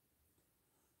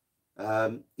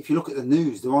 If you look at the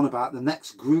news, they're on about the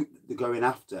next group that they're going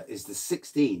after is the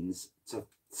 16s to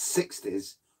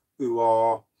 60s who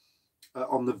are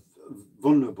on the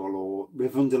vulnerable or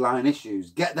with underlying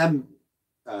issues. Get them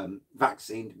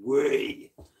vaccinated,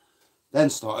 then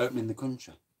start opening the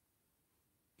country.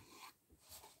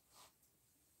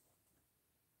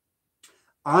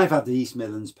 I've had the East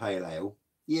Midlands Pale Ale.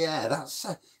 Yeah, that's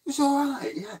it was all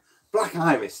right. Yeah, Black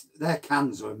Iris. Their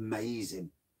cans are amazing.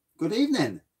 Good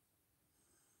evening.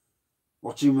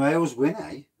 Watching Wales win,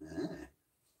 eh? Yeah.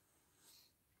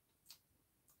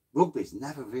 Rugby's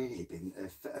never really been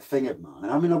a thing of mine.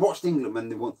 I mean, I watched England when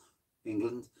they won.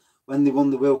 When they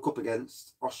won the World Cup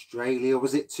against Australia.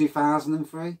 Was it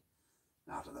 2003?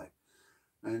 I don't know.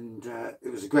 And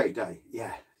it was a great day.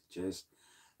 Yeah, cheers.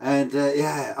 And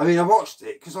yeah, I mean, I watched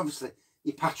it because obviously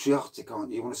you're patriotic, aren't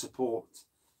you? You want to support.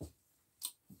 I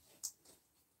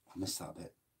missed that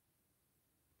bit.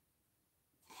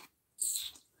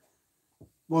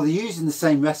 Well, they're using the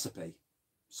same recipe,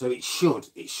 so it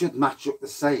should match up the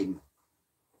same.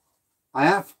 I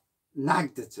have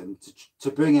nagged at them to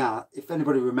bring out, if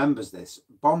anybody remembers this,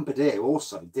 Bombardier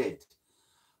also did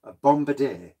a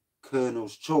Bombardier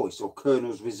Colonel's Choice or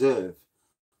Colonel's Reserve.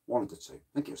 One of the two.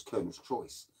 I think it was Colonel's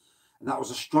Choice. And that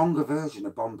was a stronger version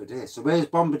of Bombardier. So whereas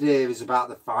Bombardier is about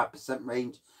the 5%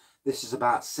 range, this is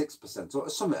about 6%, or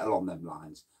something along them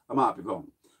lines. I might be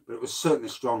wrong, but it was certainly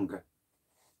stronger.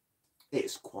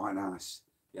 It's quite nice,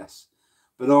 yes.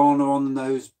 But on the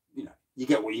nose, you know, you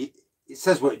get what it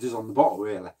says what it does on the bottle,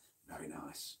 really. Very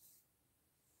nice.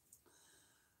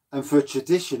 And for a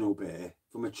traditional beer,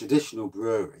 from a traditional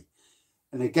brewery,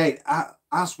 and again,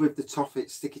 as with the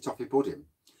sticky toffee pudding,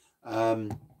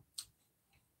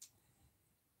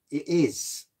 it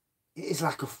is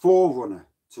like a forerunner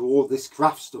to all this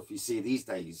craft stuff you see these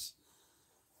days.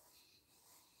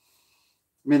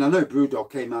 I mean, I know Brewdog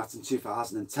came out in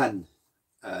 2010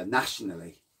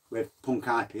 nationally with Punk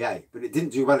IPA, but it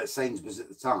didn't do well at Sainsbury's at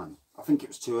the time. I think it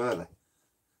was too early.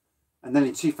 And then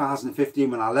in 2015,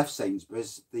 when I left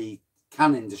Sainsbury's, the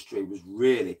can industry was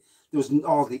really, there was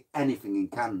hardly anything in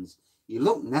cans. You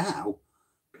look now,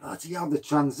 bloody hell, the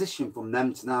transition from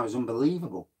them to now is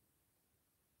unbelievable.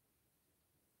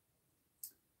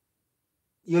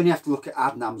 You only have to look at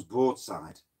Adnam's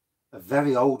Broadside, a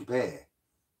very old beer,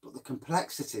 but the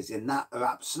complexities in that are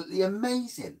absolutely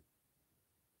amazing.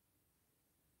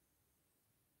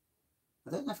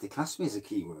 I don't know if they class me as a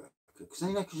key worker, because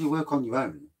you know, because you work on your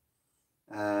own.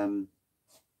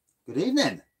 Good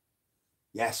evening.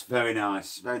 Yes, very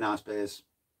nice beers.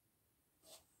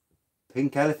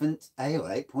 Pink Elephant Ale,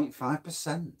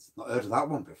 8.5%. Not heard of that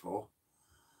one before.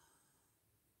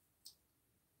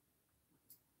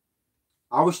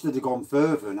 I wish they'd have gone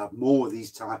further and had more of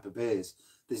these type of beers.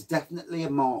 There's definitely a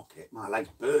market. My leg's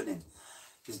burning.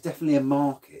 There's definitely a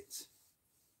market.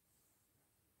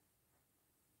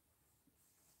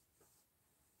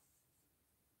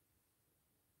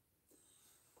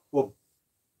 Well,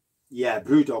 yeah,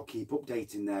 Brewdog keep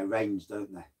updating their range,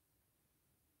 don't they?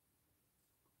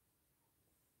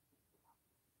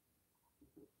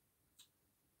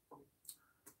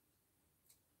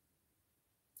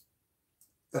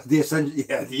 The essential,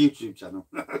 yeah, the YouTube channel.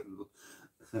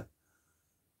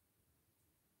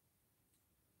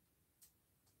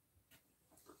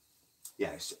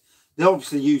 Yes, they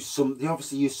obviously use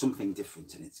something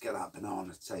different in it to get that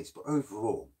banana taste. But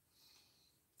overall,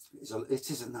 it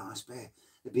is a nice beer.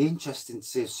 It'd be interesting to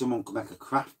see if someone could make a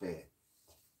craft beer.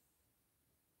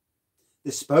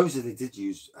 They supposedly did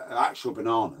use actual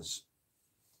bananas.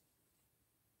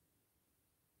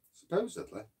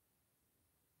 Supposedly.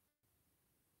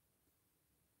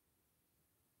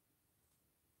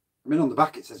 I mean, on the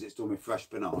back it says it's done with fresh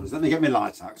bananas. Let me get my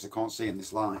light out because I can't see in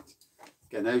this light.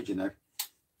 Getting old, you know.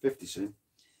 50 soon.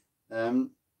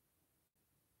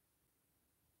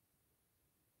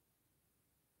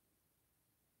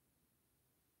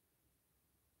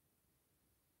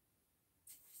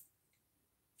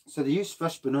 So they use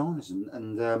fresh bananas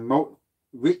and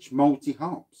rich malty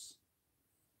hops.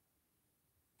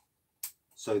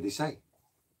 So they say.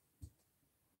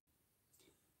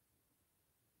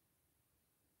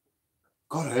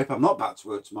 God, I hope I'm not back to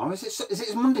work tomorrow. Is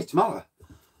it Monday tomorrow?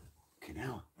 Okay,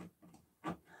 now.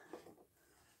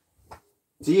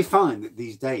 Do you find that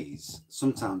these days,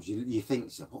 sometimes you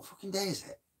think, what fucking day is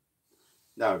it?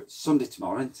 No, it's Sunday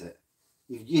tomorrow, isn't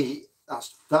it?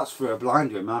 That's for a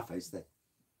blinder in my face there.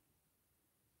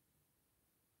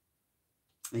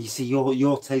 And you see,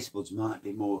 your taste buds might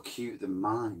be more acute than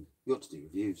mine. You ought to do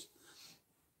reviews.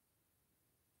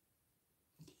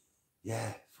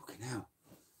 Yeah, fucking hell.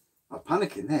 I was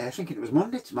panicking there, thinking it was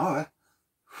Monday tomorrow.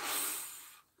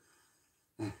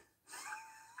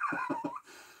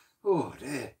 Oh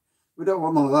dear, we don't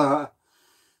want all that.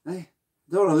 Hey,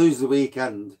 don't want to lose the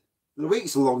weekend. The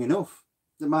week's long enough.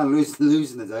 Don't mind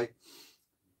losing the day.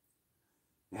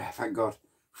 Yeah, thank God.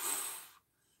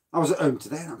 I was at home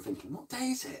today and I'm thinking, what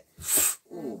day is it?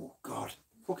 Oh God,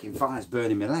 fucking fire's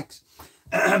burning my legs.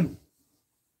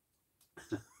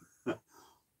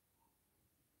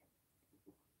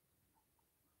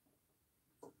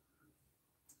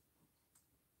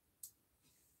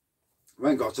 We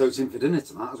ain't got totes in for dinner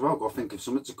tonight as well. Got to think of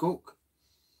something to cook.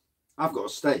 I've got a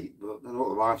steak, but I don't know what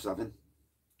the wife's having.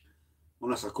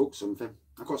 Unless I cook something.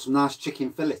 I've got some nice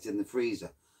chicken fillet in the freezer.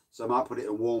 So I might put it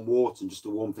in warm water just to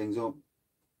warm things up.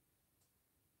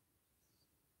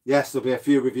 Yes, there'll be a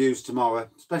few reviews tomorrow.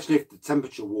 Especially if the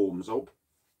temperature warms up.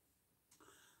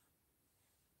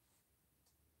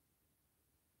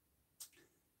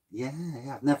 Yeah,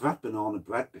 I've never had banana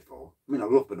bread before. I mean, I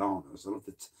love bananas.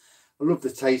 I love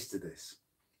the taste of this.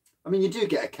 I mean, you do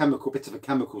get a bit of a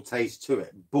chemical taste to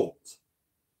it, but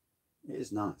it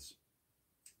is nice.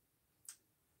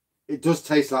 It does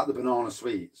taste like the banana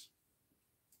sweets.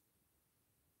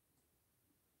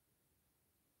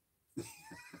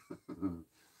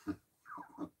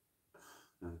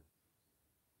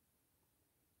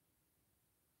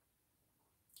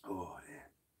 Oh dear.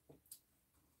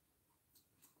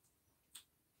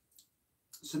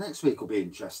 So next week will be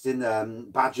interesting.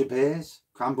 Badger beers,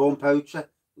 Cranbourne poacher,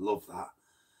 love that.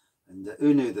 And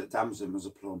who knew that Damson was a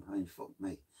plum? I mean, fuck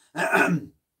me.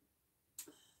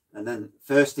 And then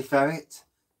Thirsty Ferret.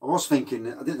 I was thinking,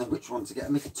 I didn't know which one to get.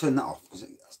 Let me turn that off because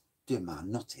it's doing my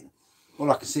nutting.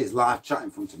 All I can see is live chat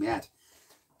in front of my head.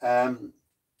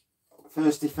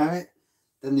 Thirsty Ferret.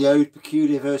 Then the Ode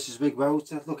Peculiar versus Big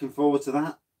Welter. Looking forward to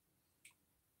that.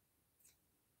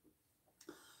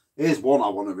 Here's one I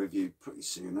want to review pretty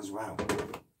soon as well.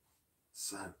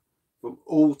 So, from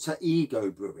Alter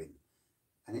Ego Brewing.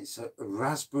 And it's a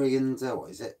raspberry and, what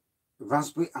is it?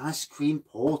 Raspberry ice cream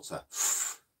porter.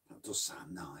 That does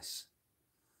sound nice.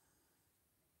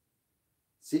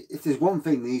 See, if there's one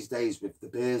thing these days with the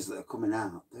beers that are coming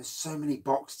out, there's so many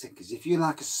box tickers. If you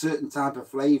like a certain type of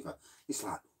flavour, it's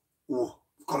like, oh,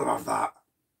 I've got to have that.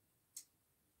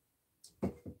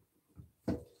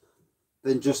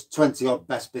 Then just 20 odd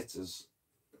best bitters.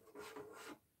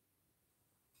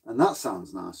 And that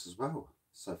sounds nice as well.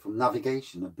 So from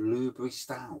Navigation, a blueberry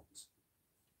stout.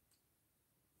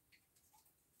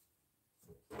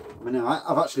 I mean,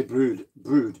 I've actually brewed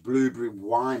blueberry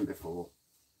wine before.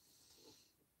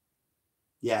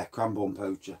 Yeah, Cranbourne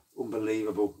Poacher,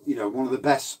 unbelievable. You know, one of the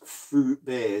best fruit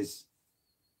beers.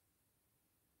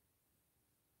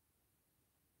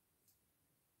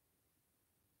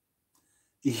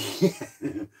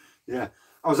 Yeah, yeah.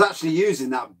 I was actually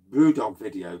using that Brewdog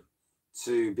video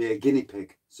to be a guinea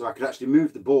pig, so I could actually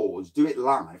move the boards, do it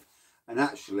live, and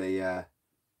actually, yeah,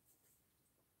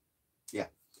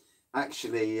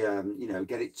 actually, you know,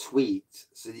 get it tweaked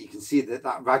so that you can see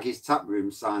that Wraggy's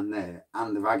Taproom sign there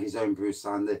and the Wraggy's Own Brew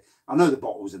sign there. I know the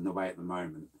bottle's in the way at the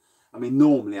moment. I mean,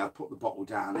 normally I'd put the bottle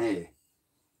down here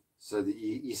so that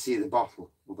you see the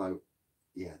bottle. Although,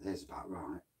 yeah, there's about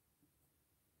right.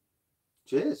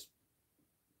 Cheers.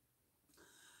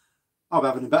 I'll be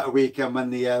having a better weekend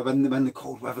when the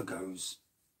cold weather goes.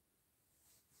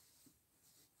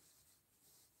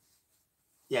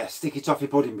 Yeah, sticky toffee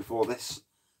pudding before this.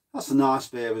 That's a nice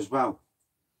beer as well.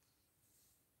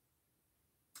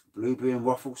 Blueberry and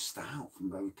waffle stout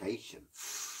from Vocation.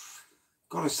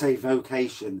 Got to say,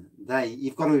 Vocation.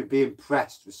 You've got to be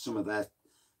impressed with some of their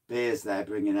beers they're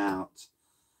bringing out.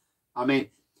 I mean,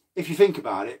 if you think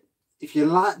about it, if you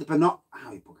like the banana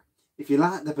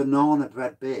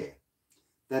bread beer,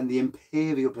 then the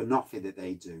Imperial Banoffee that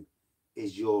they do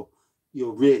is your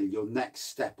next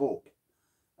step up.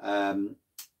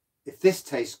 If this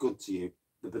tastes good to you,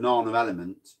 the banana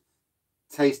element,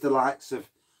 taste the likes of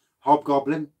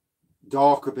Hobgoblin,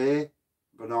 darker beer,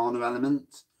 banana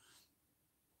element.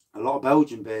 A lot of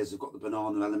Belgian beers have got the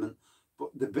banana element, but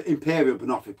the Imperial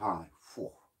Banoffee pie,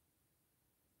 whew.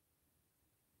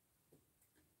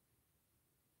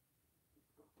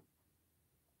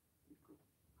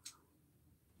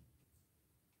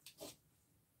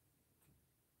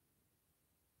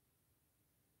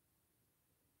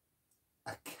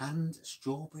 A canned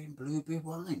strawberry and blueberry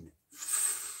wine.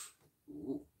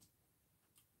 Ooh.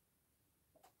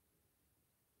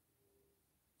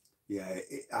 Yeah,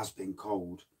 it has been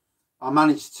cold. I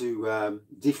managed to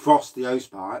defrost the hose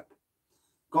pipe.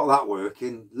 Got that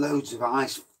working. Loads of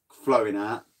ice flowing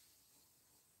out.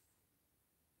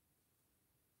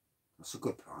 That's a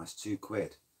good price,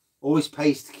 £2. Always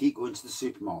pays to keep going to the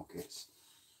supermarkets.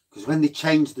 Because when they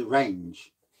change the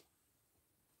range...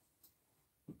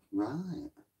 Right.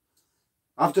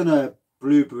 I've done a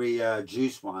blueberry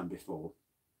juice wine before.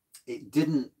 It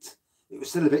was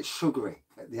still a bit sugary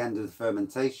at the end of the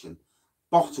fermentation.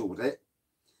 Bottled it,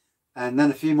 and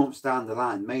then a few months down the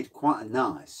line made quite a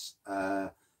nice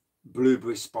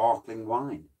blueberry sparkling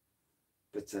wine.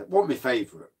 But wasn't my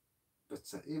favourite, but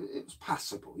it was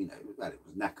passable, you know. Well, it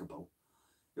was neckable.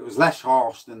 It was less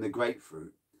harsh than the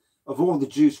grapefruit. Of all the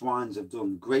juice wines I've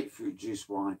done, grapefruit juice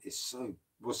wine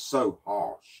was so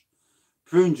harsh.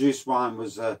 Prune juice wine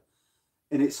was in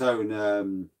its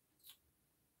own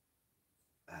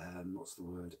what's the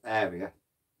word, area.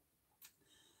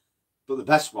 But the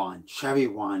best wine, cherry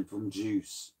wine from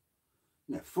juice.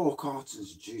 You know, 4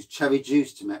 cartons of juice, cherry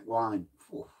juice to make wine.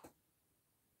 Oof.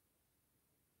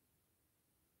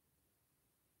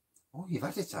 Oh, you've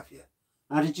had it, have you?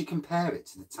 How did you compare it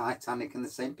to the Titanic and the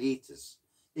St. Peter's,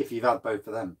 if you've had both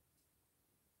of them?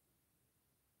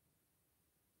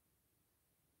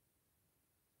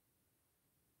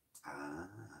 Ah,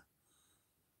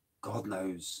 God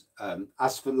knows.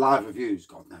 As for live reviews,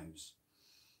 God knows.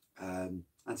 I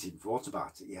haven't even thought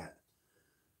about it yet.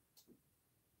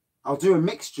 I'll do a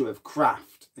mixture of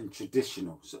craft and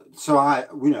traditional. So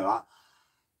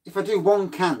if I do one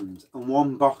canned and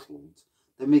one bottled,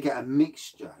 then we get a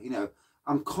mixture. You know,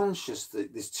 I'm conscious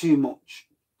that there's too much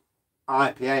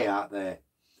IPA out there.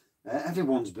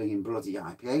 Everyone's bringing bloody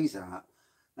IPAs out,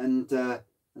 and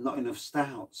not enough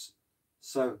stouts.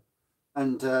 So,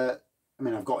 and I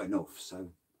mean, I've got enough, so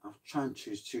I'll try and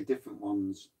choose 2 different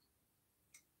ones.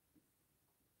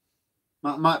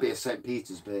 Might be a St.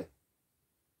 Peter's beer.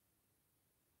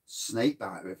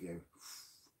 Snakebite review.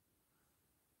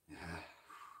 Yeah.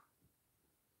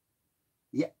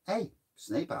 Yeah, hey,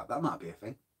 snakebite, that might be a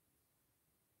thing.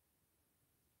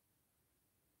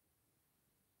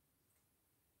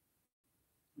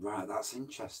 Right, that's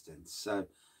interesting. So,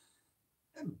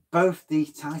 both the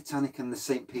Titanic and the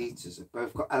St. Peter's have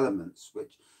both got elements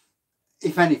which,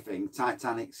 if anything,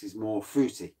 Titanic's is more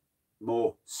fruity,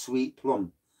 more sweet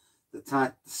plum.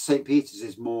 The St. Peter's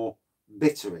is more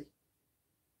bittery.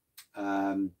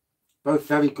 Both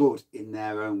very good in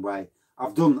their own way.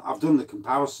 I've done the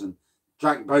comparison.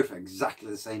 Drank both at exactly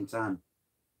the same time.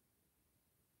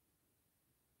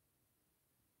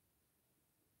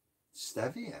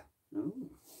 Stevia. Ooh.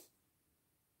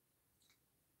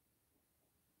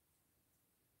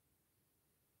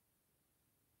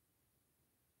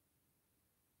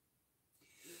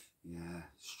 Yeah,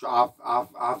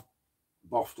 I've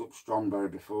boffed up strongberry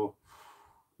before.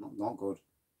 Not good.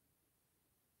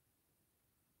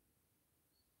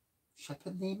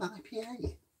 Shepherd Neame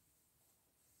IPA.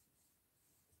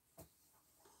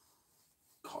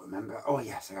 Can't remember. Oh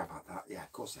yes, I have had that. Yeah,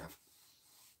 of course I have.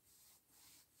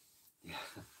 Yeah.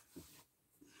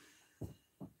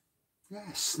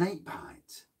 Yeah, snake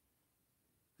bite.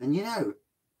 And you know,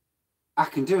 I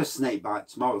can do a snake bite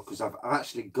tomorrow because I've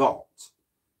actually got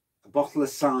a bottle of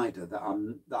cider that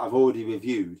I've already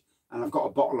reviewed, and I've got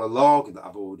a bottle of lager that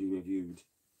I've already reviewed.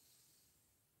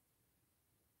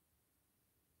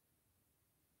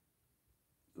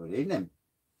 Good evening.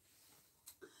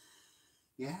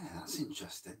 Yeah, that's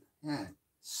interesting. Yeah,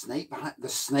 snake bite. The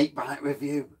snake bite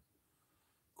review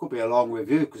could be a long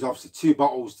review because obviously 2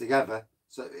 bottles together,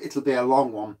 so it'll be a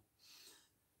long one.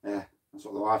 Yeah, that's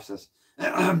what the wife says.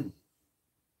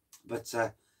 But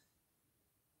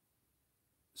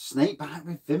snake bite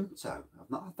with Vimto.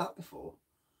 I've not had that before.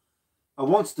 I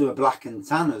want to do a black and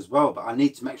tan as well, but I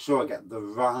need to make sure I get the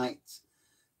right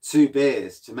 2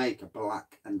 beers to make a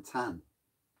black and tan.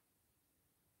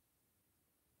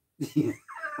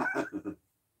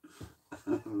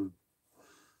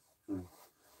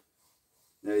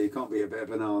 No, you can't be a bit of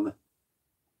banana.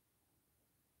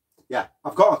 Yeah,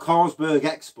 I've got a Carlsberg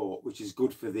Export, which is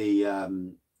good for the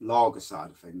lager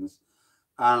side of things.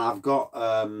 And I've got,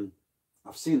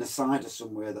 I've seen a cider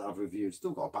somewhere that I've reviewed.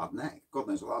 Still got a bad neck. God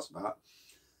knows what that's about.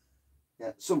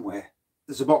 Yeah, somewhere.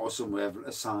 There's a bottle somewhere of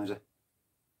a cider.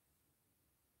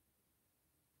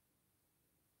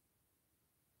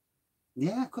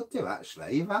 Yeah, I could do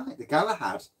actually. You're right. The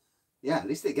Galahad. Yeah, at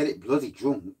least they get it bloody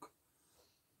drunk.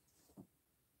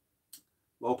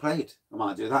 Well played. I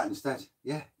might do that instead.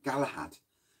 Yeah, Galahad.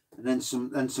 And then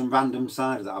some random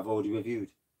cider that I've already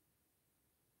reviewed.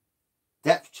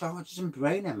 Depth charges and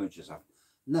brain hemorrhages. I've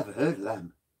never heard of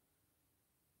them.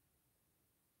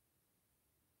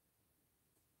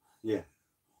 Yeah.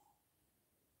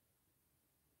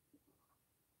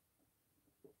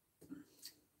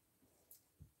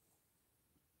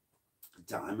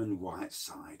 Diamond white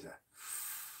cider.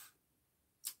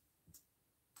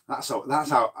 That's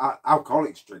how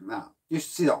alcoholics drink that. You used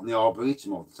to see that on the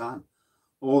Arboretum all the time.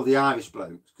 All the Irish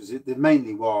blokes, because they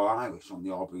mainly were Irish on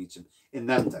the Arboretum in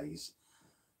them days.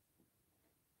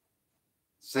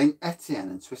 St. Etienne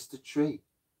and Twisted Tree.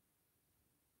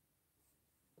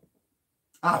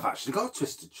 I've actually got a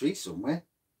Twisted Tree somewhere.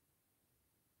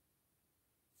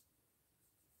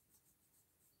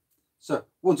 So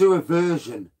we'll do a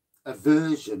version of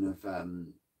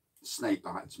snake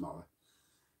bite tomorrow.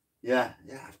 Yeah,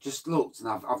 I've just looked and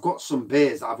I've got some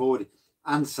beers that I've already,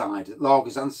 and cider,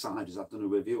 lagers and ciders I've done a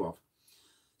review of.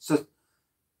 So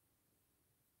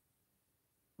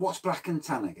what's black and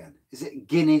tan again? Is it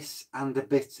Guinness and a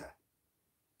bitter?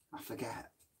 I forget.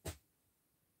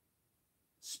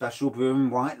 Special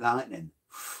Brewing White Lightning.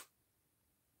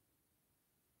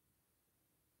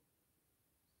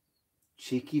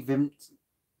 Cheeky Vimpt,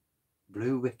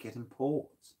 Blue Wicked and Port.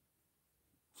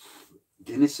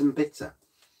 Guinness and bitter.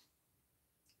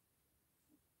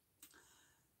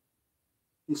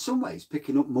 In some ways,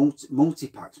 picking up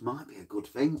multi-packs might be a good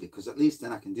thing, because at least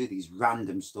then I can do these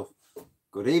random stuff.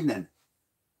 Good evening.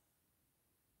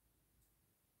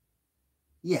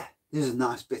 Yeah, there's a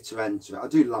nice bitter end to it. I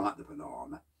do like the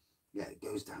banana. Yeah, it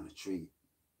goes down a treat.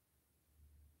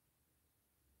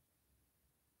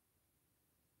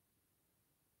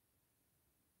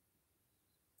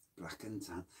 Black and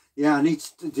tan. Yeah, I need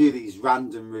to do these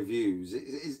random reviews.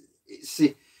 It's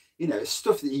you know, it's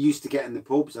stuff that you used to get in the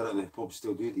pubs. I don't know if pubs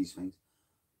still do these things.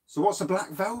 So what's a black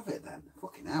velvet then?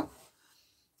 Fucking hell.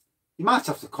 You might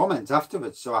have to comment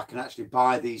afterwards so I can actually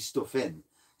buy these stuff in,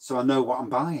 so I know what I'm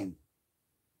buying.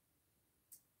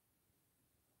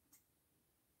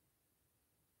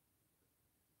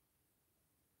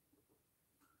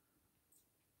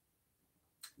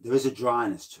 There is a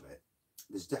dryness to it.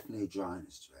 There's definitely a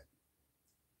dryness to it.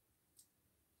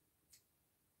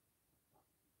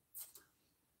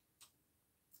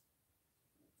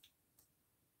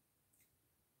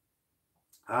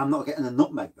 I'm not getting a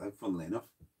nutmeg though, funnily enough.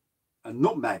 A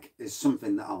nutmeg is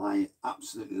something that I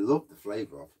absolutely love the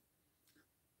flavour of.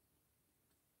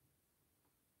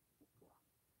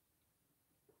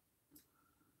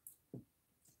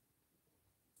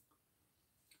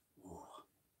 Oh.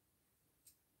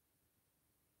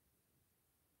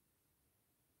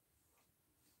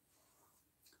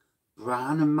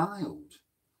 Brown and mild.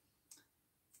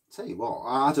 Tell you what,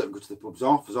 I don't go to the pubs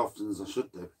half as often as I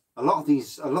should do. A lot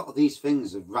of these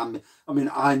things have ran me. I mean,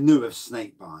 I knew of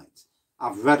snake bite.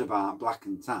 I've read about black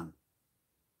and tan.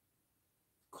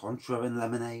 Contra and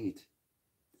lemonade.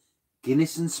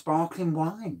 Guinness and sparkling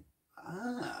wine.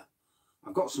 Ah,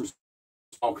 I've got some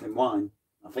sparkling wine,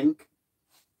 I think.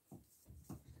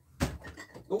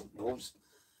 Oh, balls.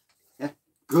 Yeah.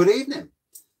 Good evening.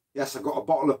 Yes, I've got a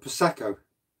bottle of Prosecco.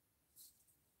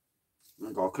 I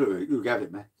haven't got a clue who gave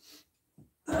it me.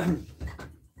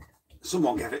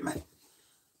 Someone gave it me.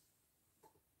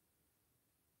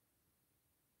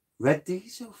 Red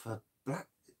diesel for black.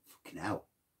 Fucking hell.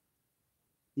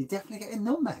 You're definitely getting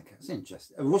nutmeg. That's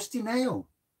interesting. A rusty nail.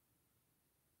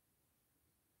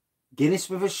 Guinness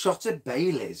with a shot of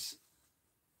Baileys.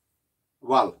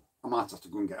 Well, I might have to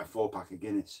go and get a 4-pack of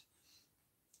Guinness.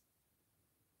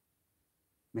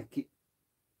 Mickey.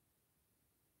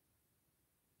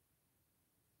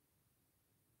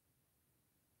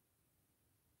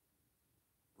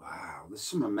 Wow, there's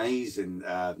some amazing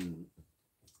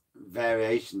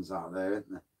variations out there,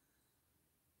 isn't there?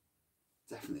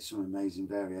 Definitely some amazing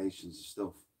variations of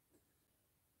stuff.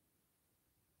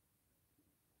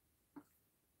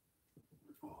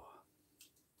 Oh.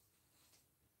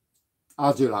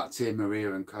 I do like Tia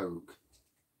Maria and Coke.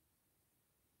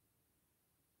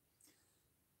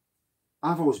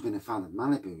 I've always been a fan of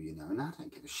Malibu, you know, and I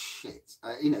don't give a shit.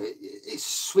 You know, it's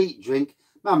a sweet drink.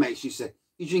 My mates used to say,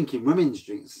 you're drinking women's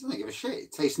drinks. I don't give a shit.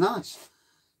 It tastes nice.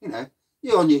 You know,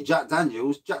 you're on your Jack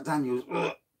Daniels. Jack Daniels.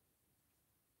 Ugh.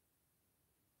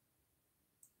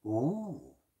 Oh.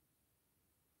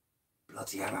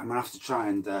 Bloody hell. I'm going to have to try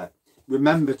and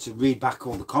remember to read back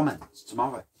all the comments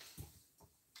tomorrow.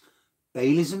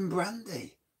 Baileys and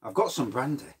brandy. I've got some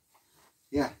brandy.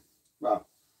 Yeah. Well,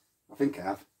 I think I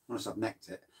have. Unless I've necked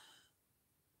it.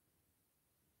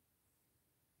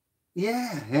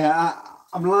 Yeah.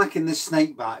 I'm liking this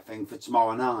snake bite thing for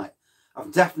tomorrow night.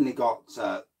 I've definitely got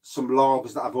some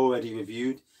lagers that I've already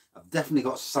reviewed. I've definitely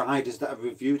got ciders that I've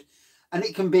reviewed. And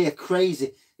it can be a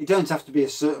crazy... It don't have to be a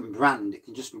certain brand. It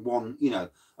can just be one, you know,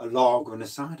 a lager and a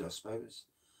cider, I suppose.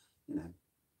 You know.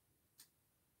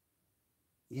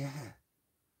 Yeah.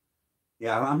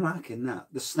 Yeah, I'm liking that.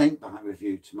 The snake bite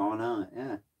review tomorrow night.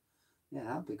 Yeah. Yeah,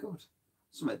 that'd be good.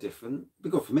 Something different. Be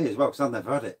good for me as well, because I've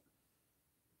never had it.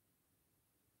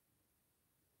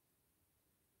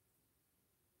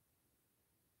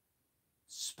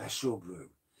 Special brew.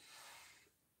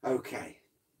 Okay.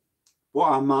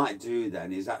 What I might do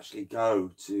then is actually go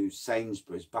to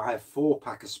Sainsbury's, buy a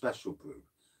 4-pack of special brew,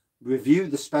 review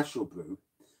the special brew,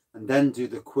 and then do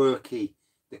the quirky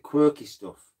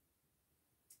stuff.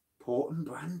 Port and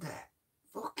brandy.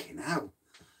 Fucking hell.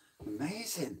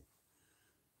 Amazing.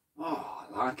 Oh,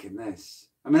 liking this.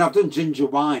 I mean, I've done ginger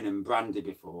wine and brandy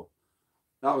before.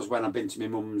 That was when I'd been to my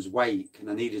mum's wake and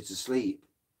I needed to sleep.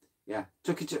 Yeah,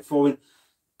 took it at 4,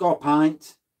 got a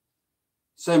pint,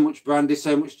 so much brandy,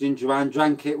 so much ginger wine,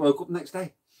 drank it, woke up the next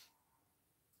day.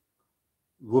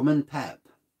 Rum and pep.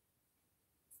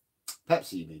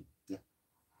 Pepsi, you mean? Yeah.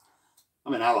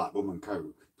 I mean, I like rum and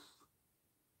Coke.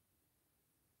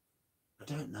 I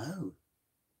don't know.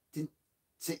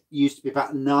 It used to be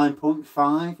about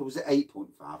 9.5 or was it 8.5?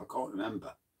 I can't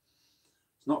remember.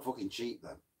 It's not fucking cheap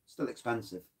though. Still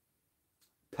expensive.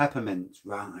 Peppermint,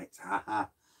 right. Haha.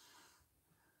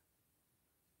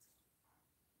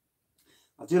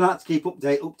 I do like to keep up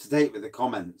to date with the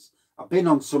comments. I've been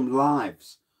on some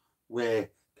lives where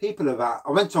people are about...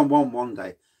 I went on one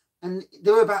day and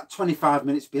they were about 25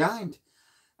 minutes behind.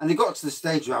 And they got to the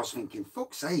stage where I was thinking,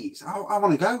 fuck's sakes, I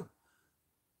want to go.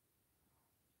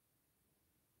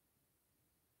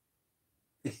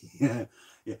 Yeah.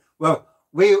 Well,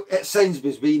 we at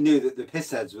Sainsbury's, we knew that the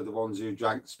pissheads were the ones who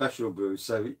drank special brews,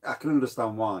 so I can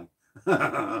understand why.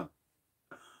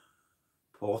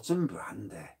 Port and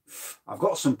brandy. I've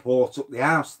got some port up the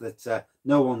house that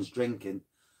no one's drinking.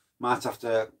 Might have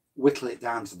to whittle it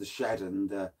down to the shed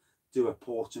and do a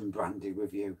port and brandy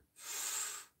review.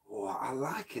 Oh, I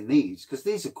liking these because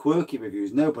these are quirky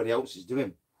reviews nobody else is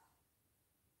doing.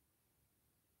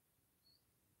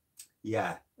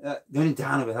 Yeah. The only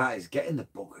downer with that is getting the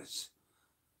buggers.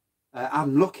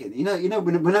 I'm looking, you know,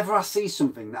 whenever I see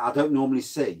something that I don't normally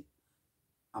see,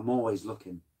 I'm always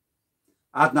looking.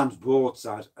 Adnam's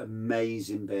Broadside,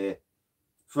 amazing beer.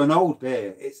 For an old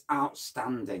beer, it's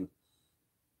outstanding.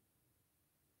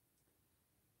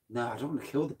 No, I don't want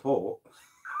to kill the port.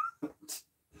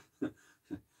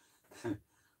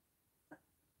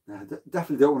 No,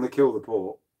 definitely don't want to kill the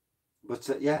port. But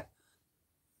yeah.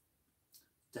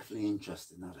 Definitely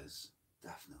interesting, that is.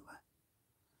 Definitely.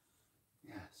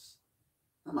 Yes.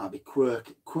 That might be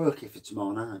quirky for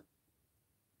tomorrow night.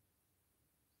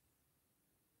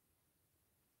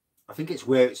 I think it's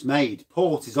where it's made.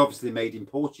 Port is obviously made in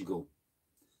Portugal.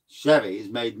 Sherry is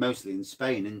made mostly in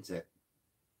Spain, isn't it?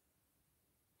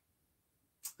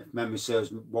 if memory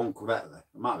serves one correctly.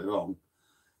 I might be wrong,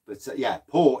 but yeah,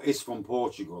 port is from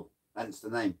Portugal, hence the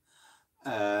name.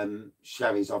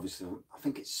 Sherry's obviously, I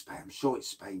think it's Spain. I'm sure it's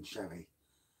Spain sherry.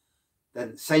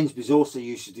 Then Sainsbury's also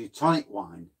used to do tonic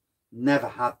wine. Never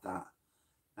had that.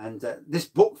 And this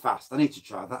Buckfast, I need to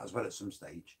try that as well at some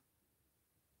stage.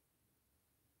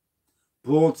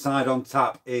 Broadside on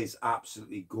tap is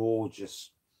absolutely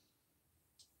gorgeous.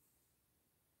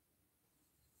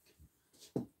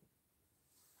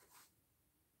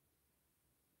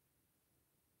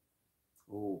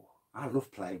 Oh, I love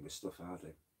playing with stuff, I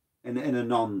do. In a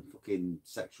non-fucking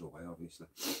sexual way, obviously.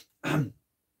 I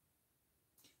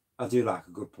do like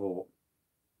a good port.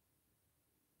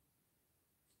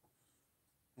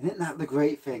 And isn't that the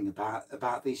great thing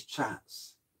about these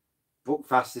chats?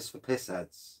 Buckfast is for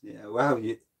pissheads. Yeah, well,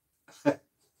 you...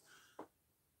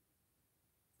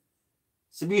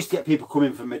 So we used to get people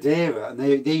coming from Madeira, and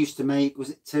they used to make, was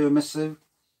it tiramisu?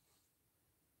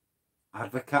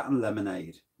 Advocat and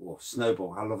lemonade. Oh,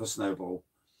 snowball. I love a snowball.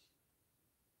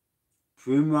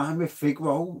 Prune wine with fig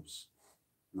rolls.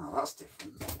 No, that's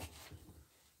different.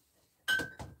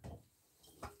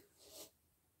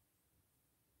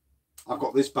 I've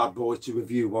got this bad boy to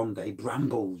review one day.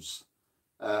 Brambles.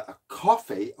 A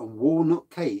coffee and walnut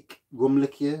cake rum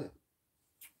liqueur.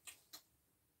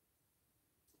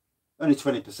 Only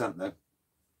 20% though.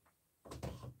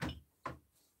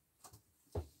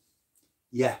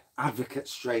 Yeah, Advocate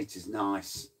Straight is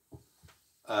nice.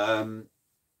 But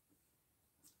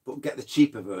get the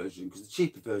cheaper version, because the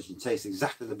cheaper version tastes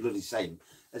exactly the bloody same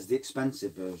as the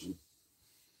expensive version.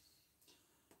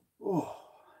 Oh,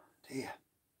 dear.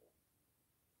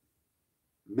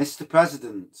 Mr.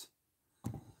 President.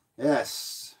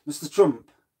 Yes, Mr.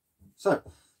 Trump. So,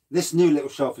 this new little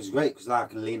shelf is great because I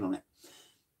can lean on it.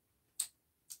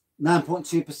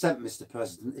 9.2%, Mr.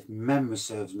 President, if memory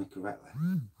serves me correctly.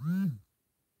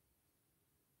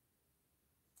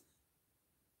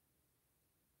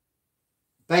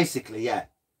 Basically, yeah.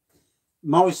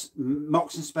 Marks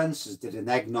and Spencer's did an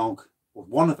eggnog, or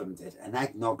one of them did, an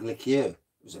eggnog liqueur.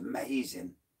 It was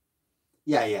amazing.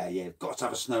 Yeah. Got to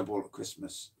have a snowball at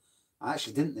Christmas. I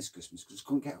actually didn't this Christmas because I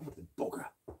couldn't get over the bugger.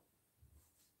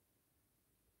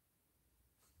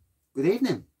 Good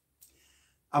evening.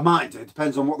 I might do. It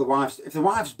depends on what the wife's... If the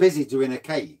wife's busy doing her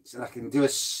cakes and I can do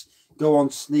go on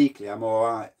sneakily, I'm all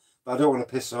right. But I don't want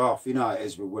to piss her off. You know how it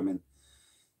is with women.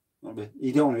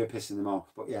 You don't want to be pissing them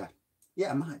off. But yeah. Yeah,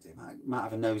 I might do. Might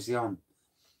have a nosy on.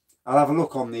 I'll have a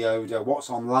look on the what's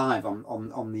on live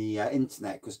on the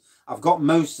internet, because I've got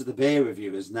most of the beer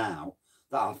reviewers now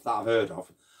that I've heard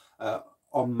of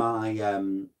on my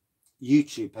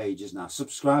YouTube pages now.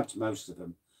 Subscribe to most of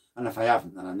them. And if I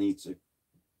haven't, then I need to.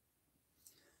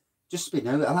 Just to be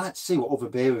known, I like to see what other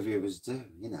beer reviewers do,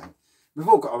 you know. We've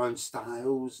all got our own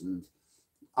styles and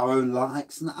our own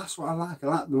likes, and that's what I like.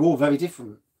 We're all very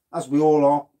different, as we all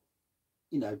are,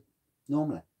 you know,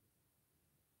 normally.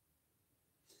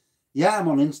 Yeah, I'm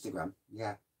on Instagram.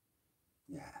 Yeah.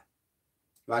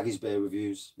 Wraggy's Beer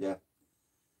Reviews. Yeah.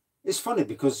 It's funny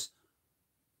because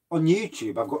on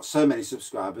YouTube, I've got so many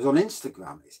subscribers. On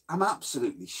Instagram, I'm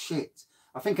absolutely shit.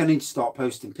 I think I need to start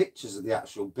posting pictures of the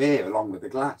actual beer along with the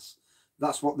glass.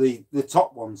 That's what the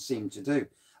top ones seem to do.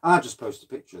 I just post a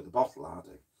picture of the bottle, I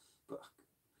do. But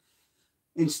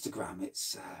Instagram,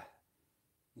 it's,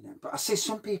 you know, but I see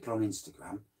some people on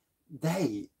Instagram,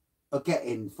 they are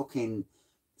getting fucking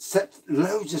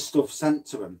loads of stuff sent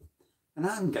to them. And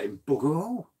I'm getting bugger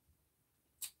all.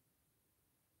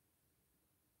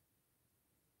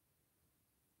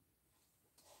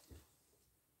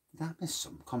 Did I miss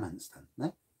some comments then?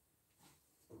 No?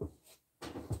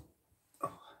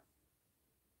 Oh.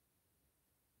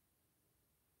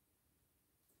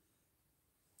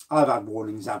 I've had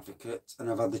Warnings Advocate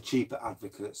and I've had the cheaper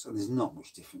Advocates, and there's not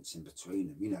much difference in between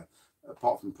them, you know,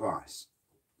 apart from price.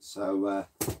 So,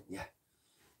 yeah.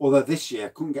 Although this year I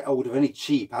couldn't get hold of any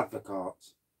cheap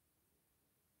Advocates.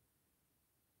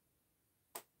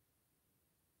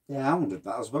 Yeah, I wondered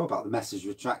that as well, about the message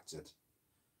retracted.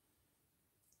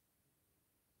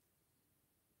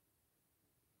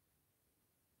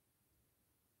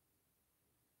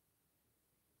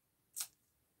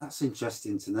 That's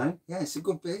interesting to know. Yeah, it's a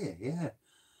good beer, yeah.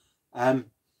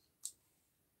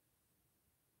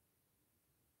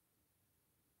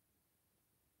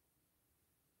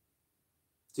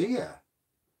 Do you?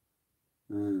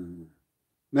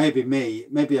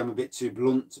 Maybe I'm a bit too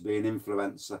blunt to be an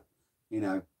influencer, you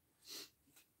know.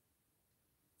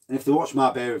 And if they watch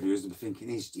my beer reviews, they'll be thinking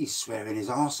he's swearing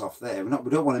his arse off there. We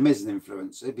don't want him as an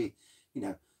influencer. It'd be, you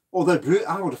know. Although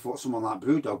I would have thought someone like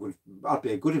Brewdog I'd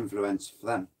be a good influencer for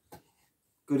them.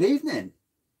 Good evening.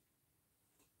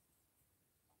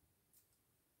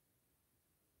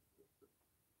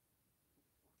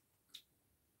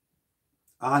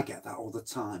 I get that all the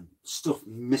time. Stuff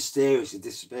mysteriously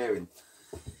disappearing.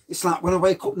 It's like when I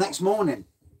wake up next morning.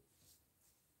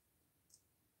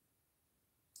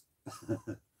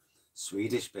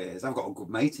 Swedish beers. I've got a good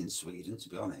mate in Sweden, to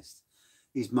be honest.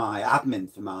 He's my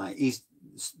admin for my... He's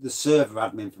the server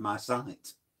admin for my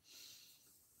site.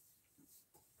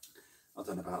 I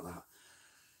don't know about that.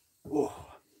 Oh,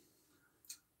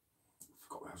 I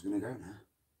forgot where I was going to go now.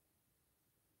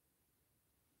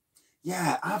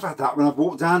 Yeah, I've had that when I've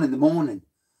walked down in the morning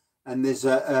and there's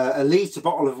a litre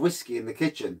bottle of whiskey in the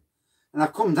kitchen. And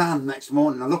I've come down the next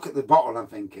morning, I look at the bottle and I'm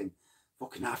thinking,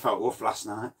 fucking I felt rough last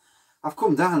night. I've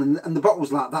come down and the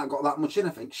bottle's like that, got that much in. I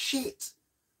think, shit,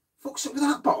 fuck's up with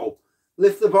that bottle.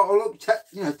 Lift the bottle up,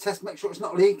 test, make sure it's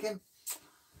not leaking.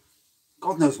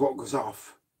 God knows what goes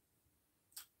off.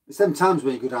 It's them times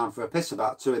when you go down for a piss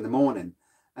about 2 in the morning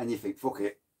and you think, fuck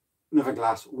it, another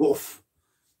glass, woof.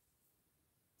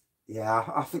 Yeah,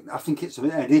 I think it's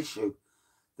an issue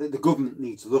that the government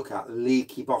needs to look at,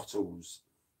 leaky bottles,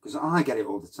 because I get it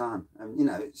all the time, and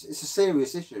it's a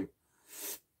serious issue.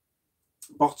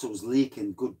 Bottles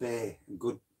leaking good beer and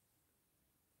good.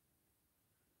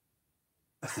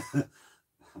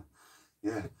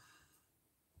 Yeah.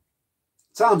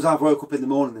 Times I've woke up in the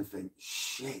morning and think,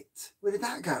 shit, where did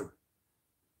that go?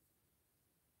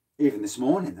 Even this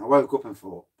morning, I woke up and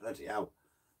thought, bloody hell,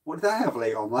 what did I have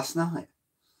late on last night?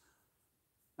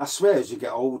 I swear as you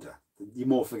get older, you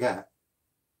more forget.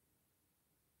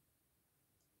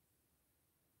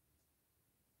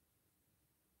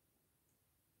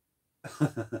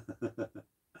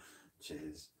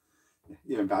 Cheers.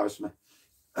 You embarrass me.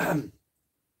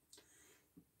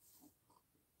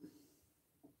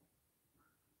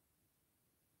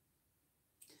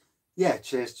 Yeah,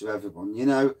 cheers to everyone.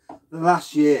 The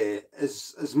last year,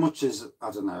 as much as, I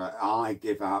don't know, I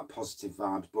give out positive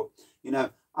vibes, but,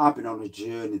 I've been on a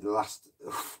journey the last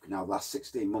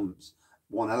 16 months,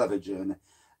 one hell of a journey.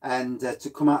 And to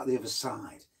come out the other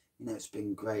side, it's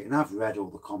been great. And I've read all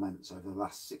the comments over the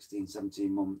last 16,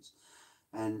 17 months.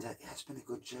 And yeah, it's been a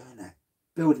good journey.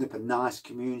 Building up a nice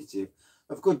community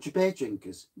of good beer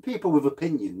drinkers. People with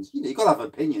opinions. You've got to have an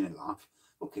opinion in life.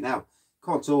 Fucking hell.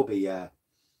 Can't all be,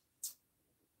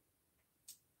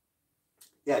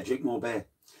 drink more beer.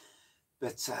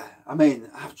 But, I mean,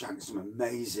 I've drank some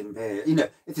amazing beer.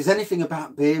 If there's anything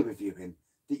about beer reviewing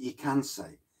that you can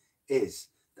say is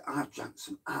that I've drank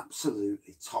some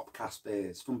absolutely top-class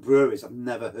beers from breweries I've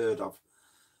never heard of.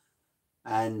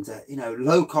 And,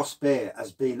 low-cost beer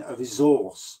has been a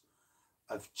resource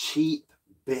of cheap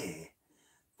beer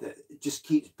that just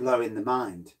keeps blowing the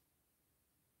mind.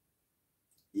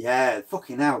 Yeah,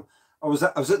 fucking hell. I was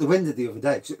at the window the other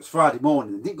day because it was Friday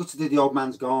morning. I didn't go to do the old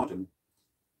man's garden.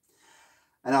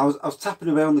 And I was tapping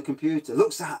away on the computer.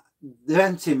 Looks like they're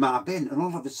emptying my bin, and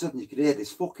all of a sudden you could hear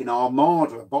this fucking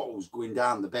armada of bottles going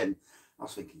down the bin. I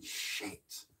was thinking,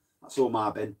 shit, that's all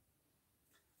my bin.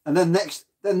 And then next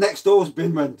door's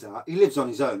bin went out. He lives on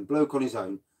his own, bloke on his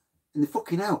own, and the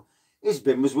fucking hell, his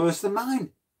bin was worse than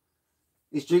mine.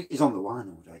 He's on the wine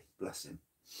all day, bless him.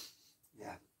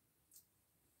 Yeah.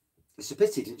 It's a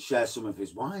pity he didn't share some of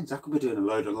his wines. I could be doing a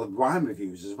load of wine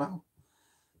reviews as well.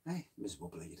 Hey, miserable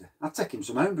bleeder. I'll take him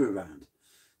some homebrew round.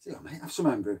 See, mate, have some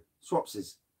homebrew.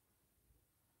 Swapsies.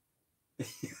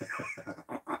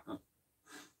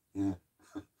 Yeah.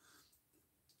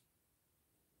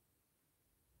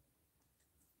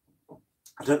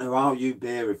 I don't know how you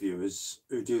beer reviewers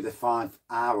who do the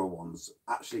 5-hour ones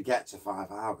actually get to 5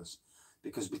 hours.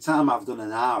 Because by the time I've done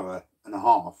an hour and a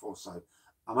half or so,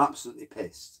 I'm absolutely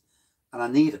pissed. And I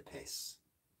need a piss.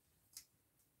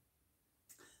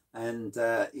 And,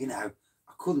 I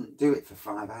couldn't do it for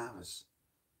 5 hours.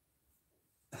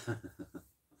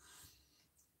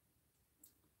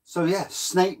 So, yeah,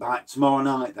 snake bite tomorrow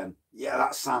night then. Yeah,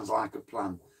 that sounds like a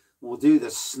plan. We'll do the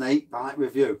snake bite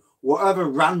review. Whatever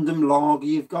random lager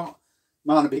you've got,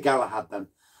 might be Galahad then.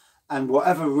 And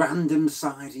whatever random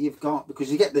cider you've got, because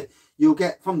you'll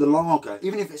get from the lager,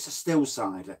 even if it's a still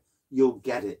cider, you'll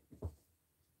get it.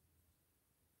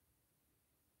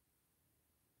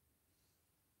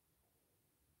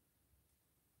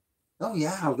 Oh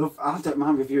yeah, I don't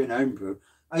mind reviewing homebrew.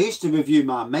 I used to review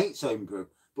my mate's homebrew,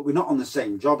 but we're not on the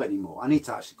same job anymore. I need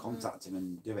to actually contact him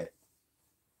and do it.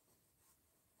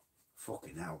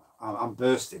 Fucking hell, I'm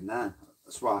bursting now.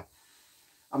 That's why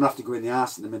I'm gonna have to go in the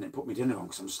arse in a minute and put my dinner on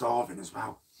because I'm starving as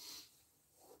well.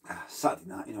 Saturday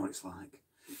night, you know what it's like.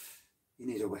 You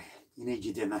need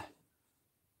your dinner.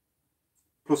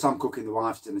 Plus I'm cooking the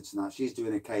wife's dinner tonight. She's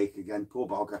doing a cake again, poor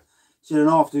bogger. She don't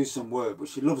have to do some work, but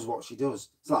she loves what she does.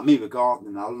 It's like me with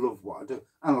gardening. I love what I do.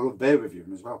 And I love beer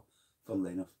reviewing as well,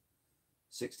 funnily enough.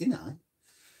 69.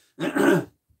 Not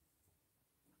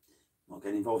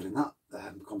getting involved in that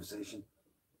conversation.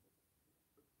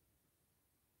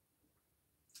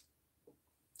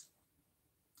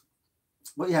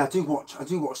 But yeah, I do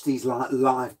watch these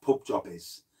live pub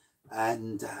jobbies,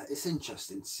 and it's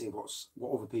interesting to see what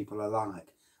other people are like.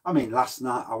 I mean, last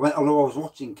night I was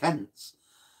watching Kent's.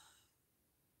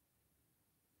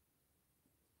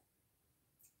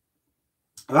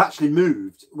 I've actually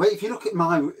moved. Well, if you look at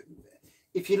my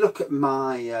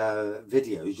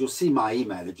videos, you'll see my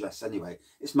email address anyway.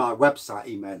 It's my website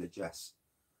email address.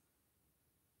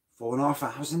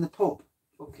 4.5 hours in the pub.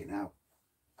 Fucking hell.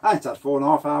 I ain't had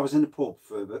 4.5 hours in the pub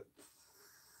for about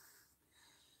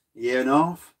a year and a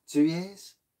half, 2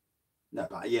 years. No,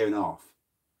 about a year and a half.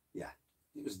 Yeah.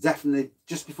 It was definitely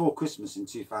just before Christmas in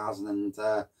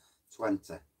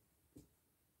 2020.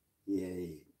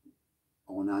 Yeah.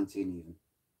 Or 19 even.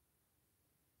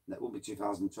 That won't be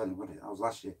 2020, would it? That was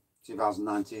last year,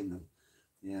 2019 then.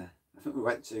 Yeah, I think we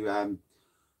went to,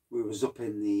 we was up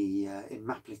in the, in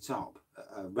Mapley Top,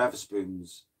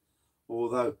 Wetherspoons.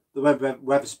 Although the way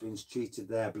Wetherspoons treated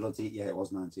their bloody, yeah, it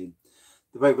was 19.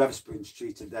 The way Wetherspoons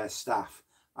treated their staff,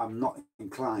 I'm not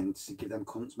inclined to give them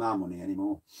cunts my money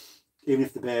anymore. Even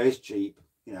if the beer is cheap,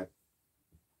 you know.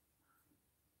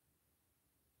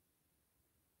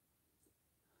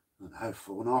 I know,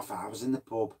 4.5 hours in the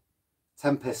pub.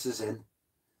 10 pisses in.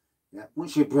 Yeah,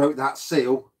 once you broke that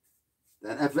seal,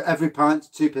 then every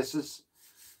pint 2 pisses.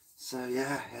 So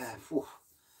yeah. Whew.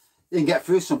 You can get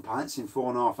through some pints in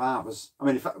 4.5 hours. I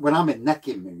mean, when I'm in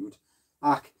necking mood,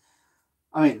 I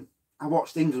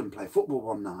watched England play football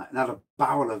one night and had a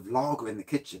barrel of lager in the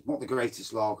kitchen. Not the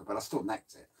greatest lager, but I still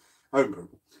necked it, homebrew.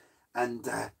 And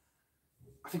I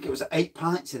think it was 8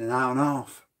 pints in an hour and a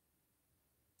half.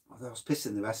 Although I was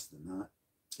pissing the rest of the night.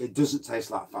 It doesn't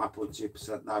taste like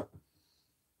 5.2% now.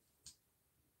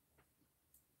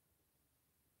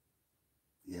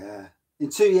 Yeah. In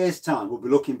 2 years' time, we'll be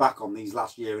looking back on these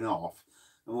last year and a half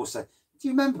and we'll say, do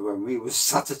you remember when we were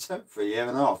sat at home for a year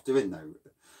and a half doing that?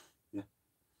 Yeah.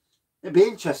 It'd be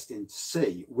interesting to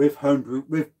see with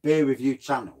beer review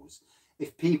channels,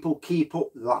 if people keep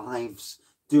up lives,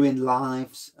 doing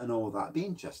lives and all that. It'd be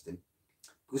interesting.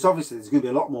 Because obviously there's going to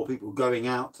be a lot more people going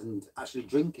out and actually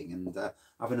drinking and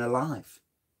having a life.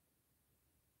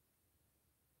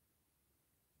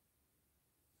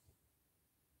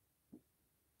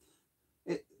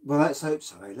 Well, let's hope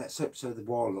so. Let's hope so the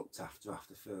war looked after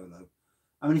furlough.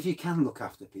 I mean, if you can look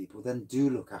after people, then do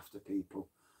look after people.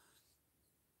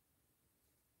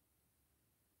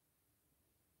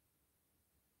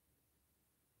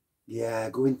 Yeah,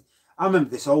 I remember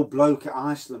this old bloke at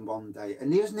Iceland one day,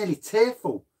 and he was nearly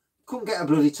tearful. Couldn't get a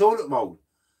bloody toilet roll.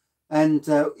 And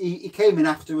he came in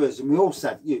after us, and we all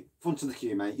said, "You front of the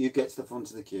queue, mate. You get to the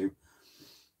front of the queue."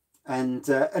 And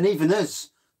even us,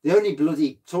 the only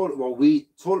bloody toilet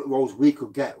rolls we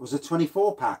could get was a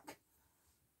 24-pack.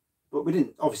 But we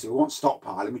didn't. Obviously, we weren't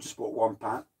stockpiling. We just bought 1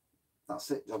 pack.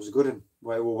 That's it. That was good, and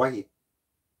we'll wait.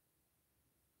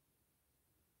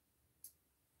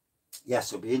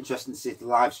 Yes, it'll be interesting to see if the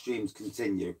live streams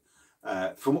continue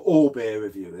from all beer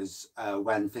reviewers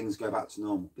when things go back to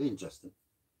normal. Be interesting.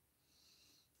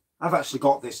 I've actually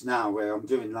got this now where I'm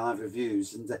doing live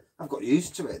reviews, and I've got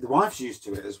used to it. The wife's used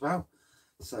to it as well.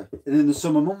 So, and in the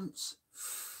summer months,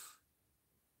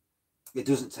 it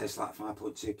doesn't taste like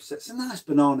 5.2%. It's a nice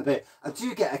banana beer. I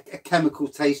do get a chemical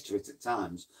taste to it at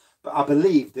times, but I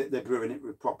believe that they're brewing it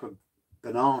with proper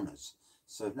bananas.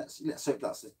 So let's hope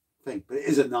that's the thing. But it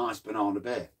is a nice banana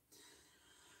beer.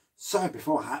 So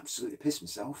before I absolutely piss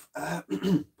myself,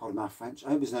 pardon my French. I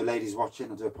hope there's no ladies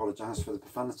watching. I do apologise for the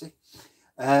profanity.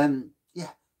 Yeah,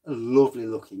 a lovely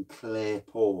looking clear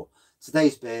pour.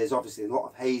 Today's beer is obviously a lot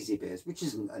of hazy beers, which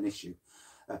isn't an issue.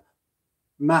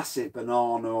 Massive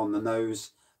banana on the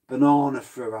nose, banana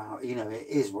throughout. You know, it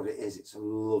is what it is. It's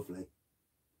lovely.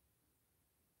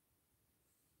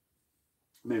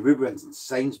 I mean, we went to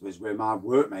Sainsbury's where my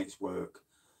workmates work,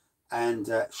 and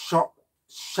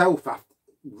shelf after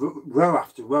row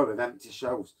after row of empty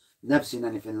shelves. Never seen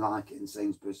anything like it in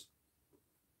Sainsbury's.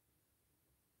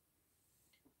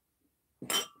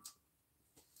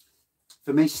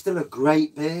 For me, still a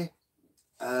great beer.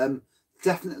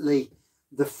 Definitely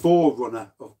the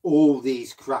forerunner of all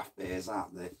these craft beers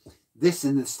out there. This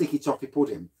and the Sticky Toffee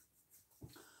Pudding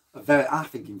are I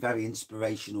think, very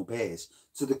inspirational beers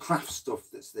to the craft stuff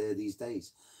that's there these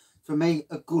days. For me,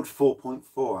 a good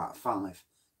 4.4 out of 5.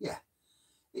 Yeah,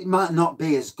 it might not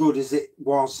be as good as it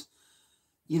was,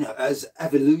 you know, as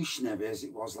evolutionary as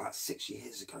it was like 6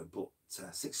 years ago, but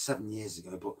 6, 7 years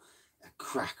ago, but a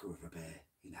cracker of a beer,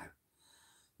 you know.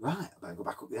 Right, I better go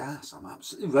back up the arse. I'm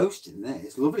absolutely roasting there.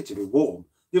 It's lovely to be warm.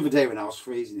 The other day when I was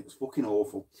freezing, it was fucking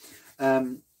awful.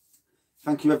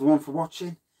 Thank you everyone for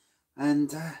watching.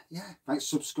 And yeah, thanks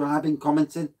for subscribing,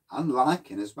 commenting and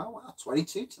liking as well. Wow,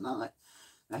 22 tonight.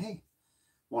 Hey,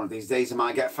 one of these days I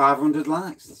might get 500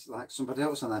 likes. It's like somebody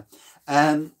else on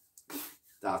there.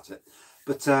 Doubt it.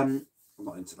 But I'm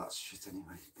not into that shit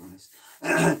anyway, to be honest.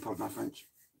 Pardon my French.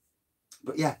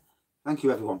 But yeah, thank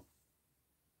you everyone.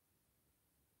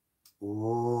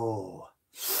 Oh,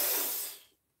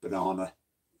 banana.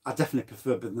 I definitely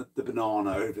prefer the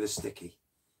banana over the sticky.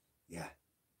 Yeah.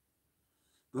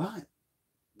 Right.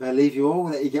 Better leave you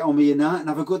all, let you get on with your night and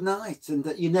have a good night.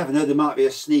 And you never know, there might be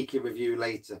a sneaky review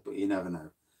later, but you never know.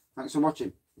 Thanks for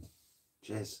watching.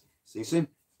 Cheers. See you soon.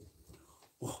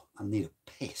 Oh, I need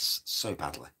a piss so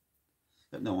badly.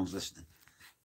 But no one's listening.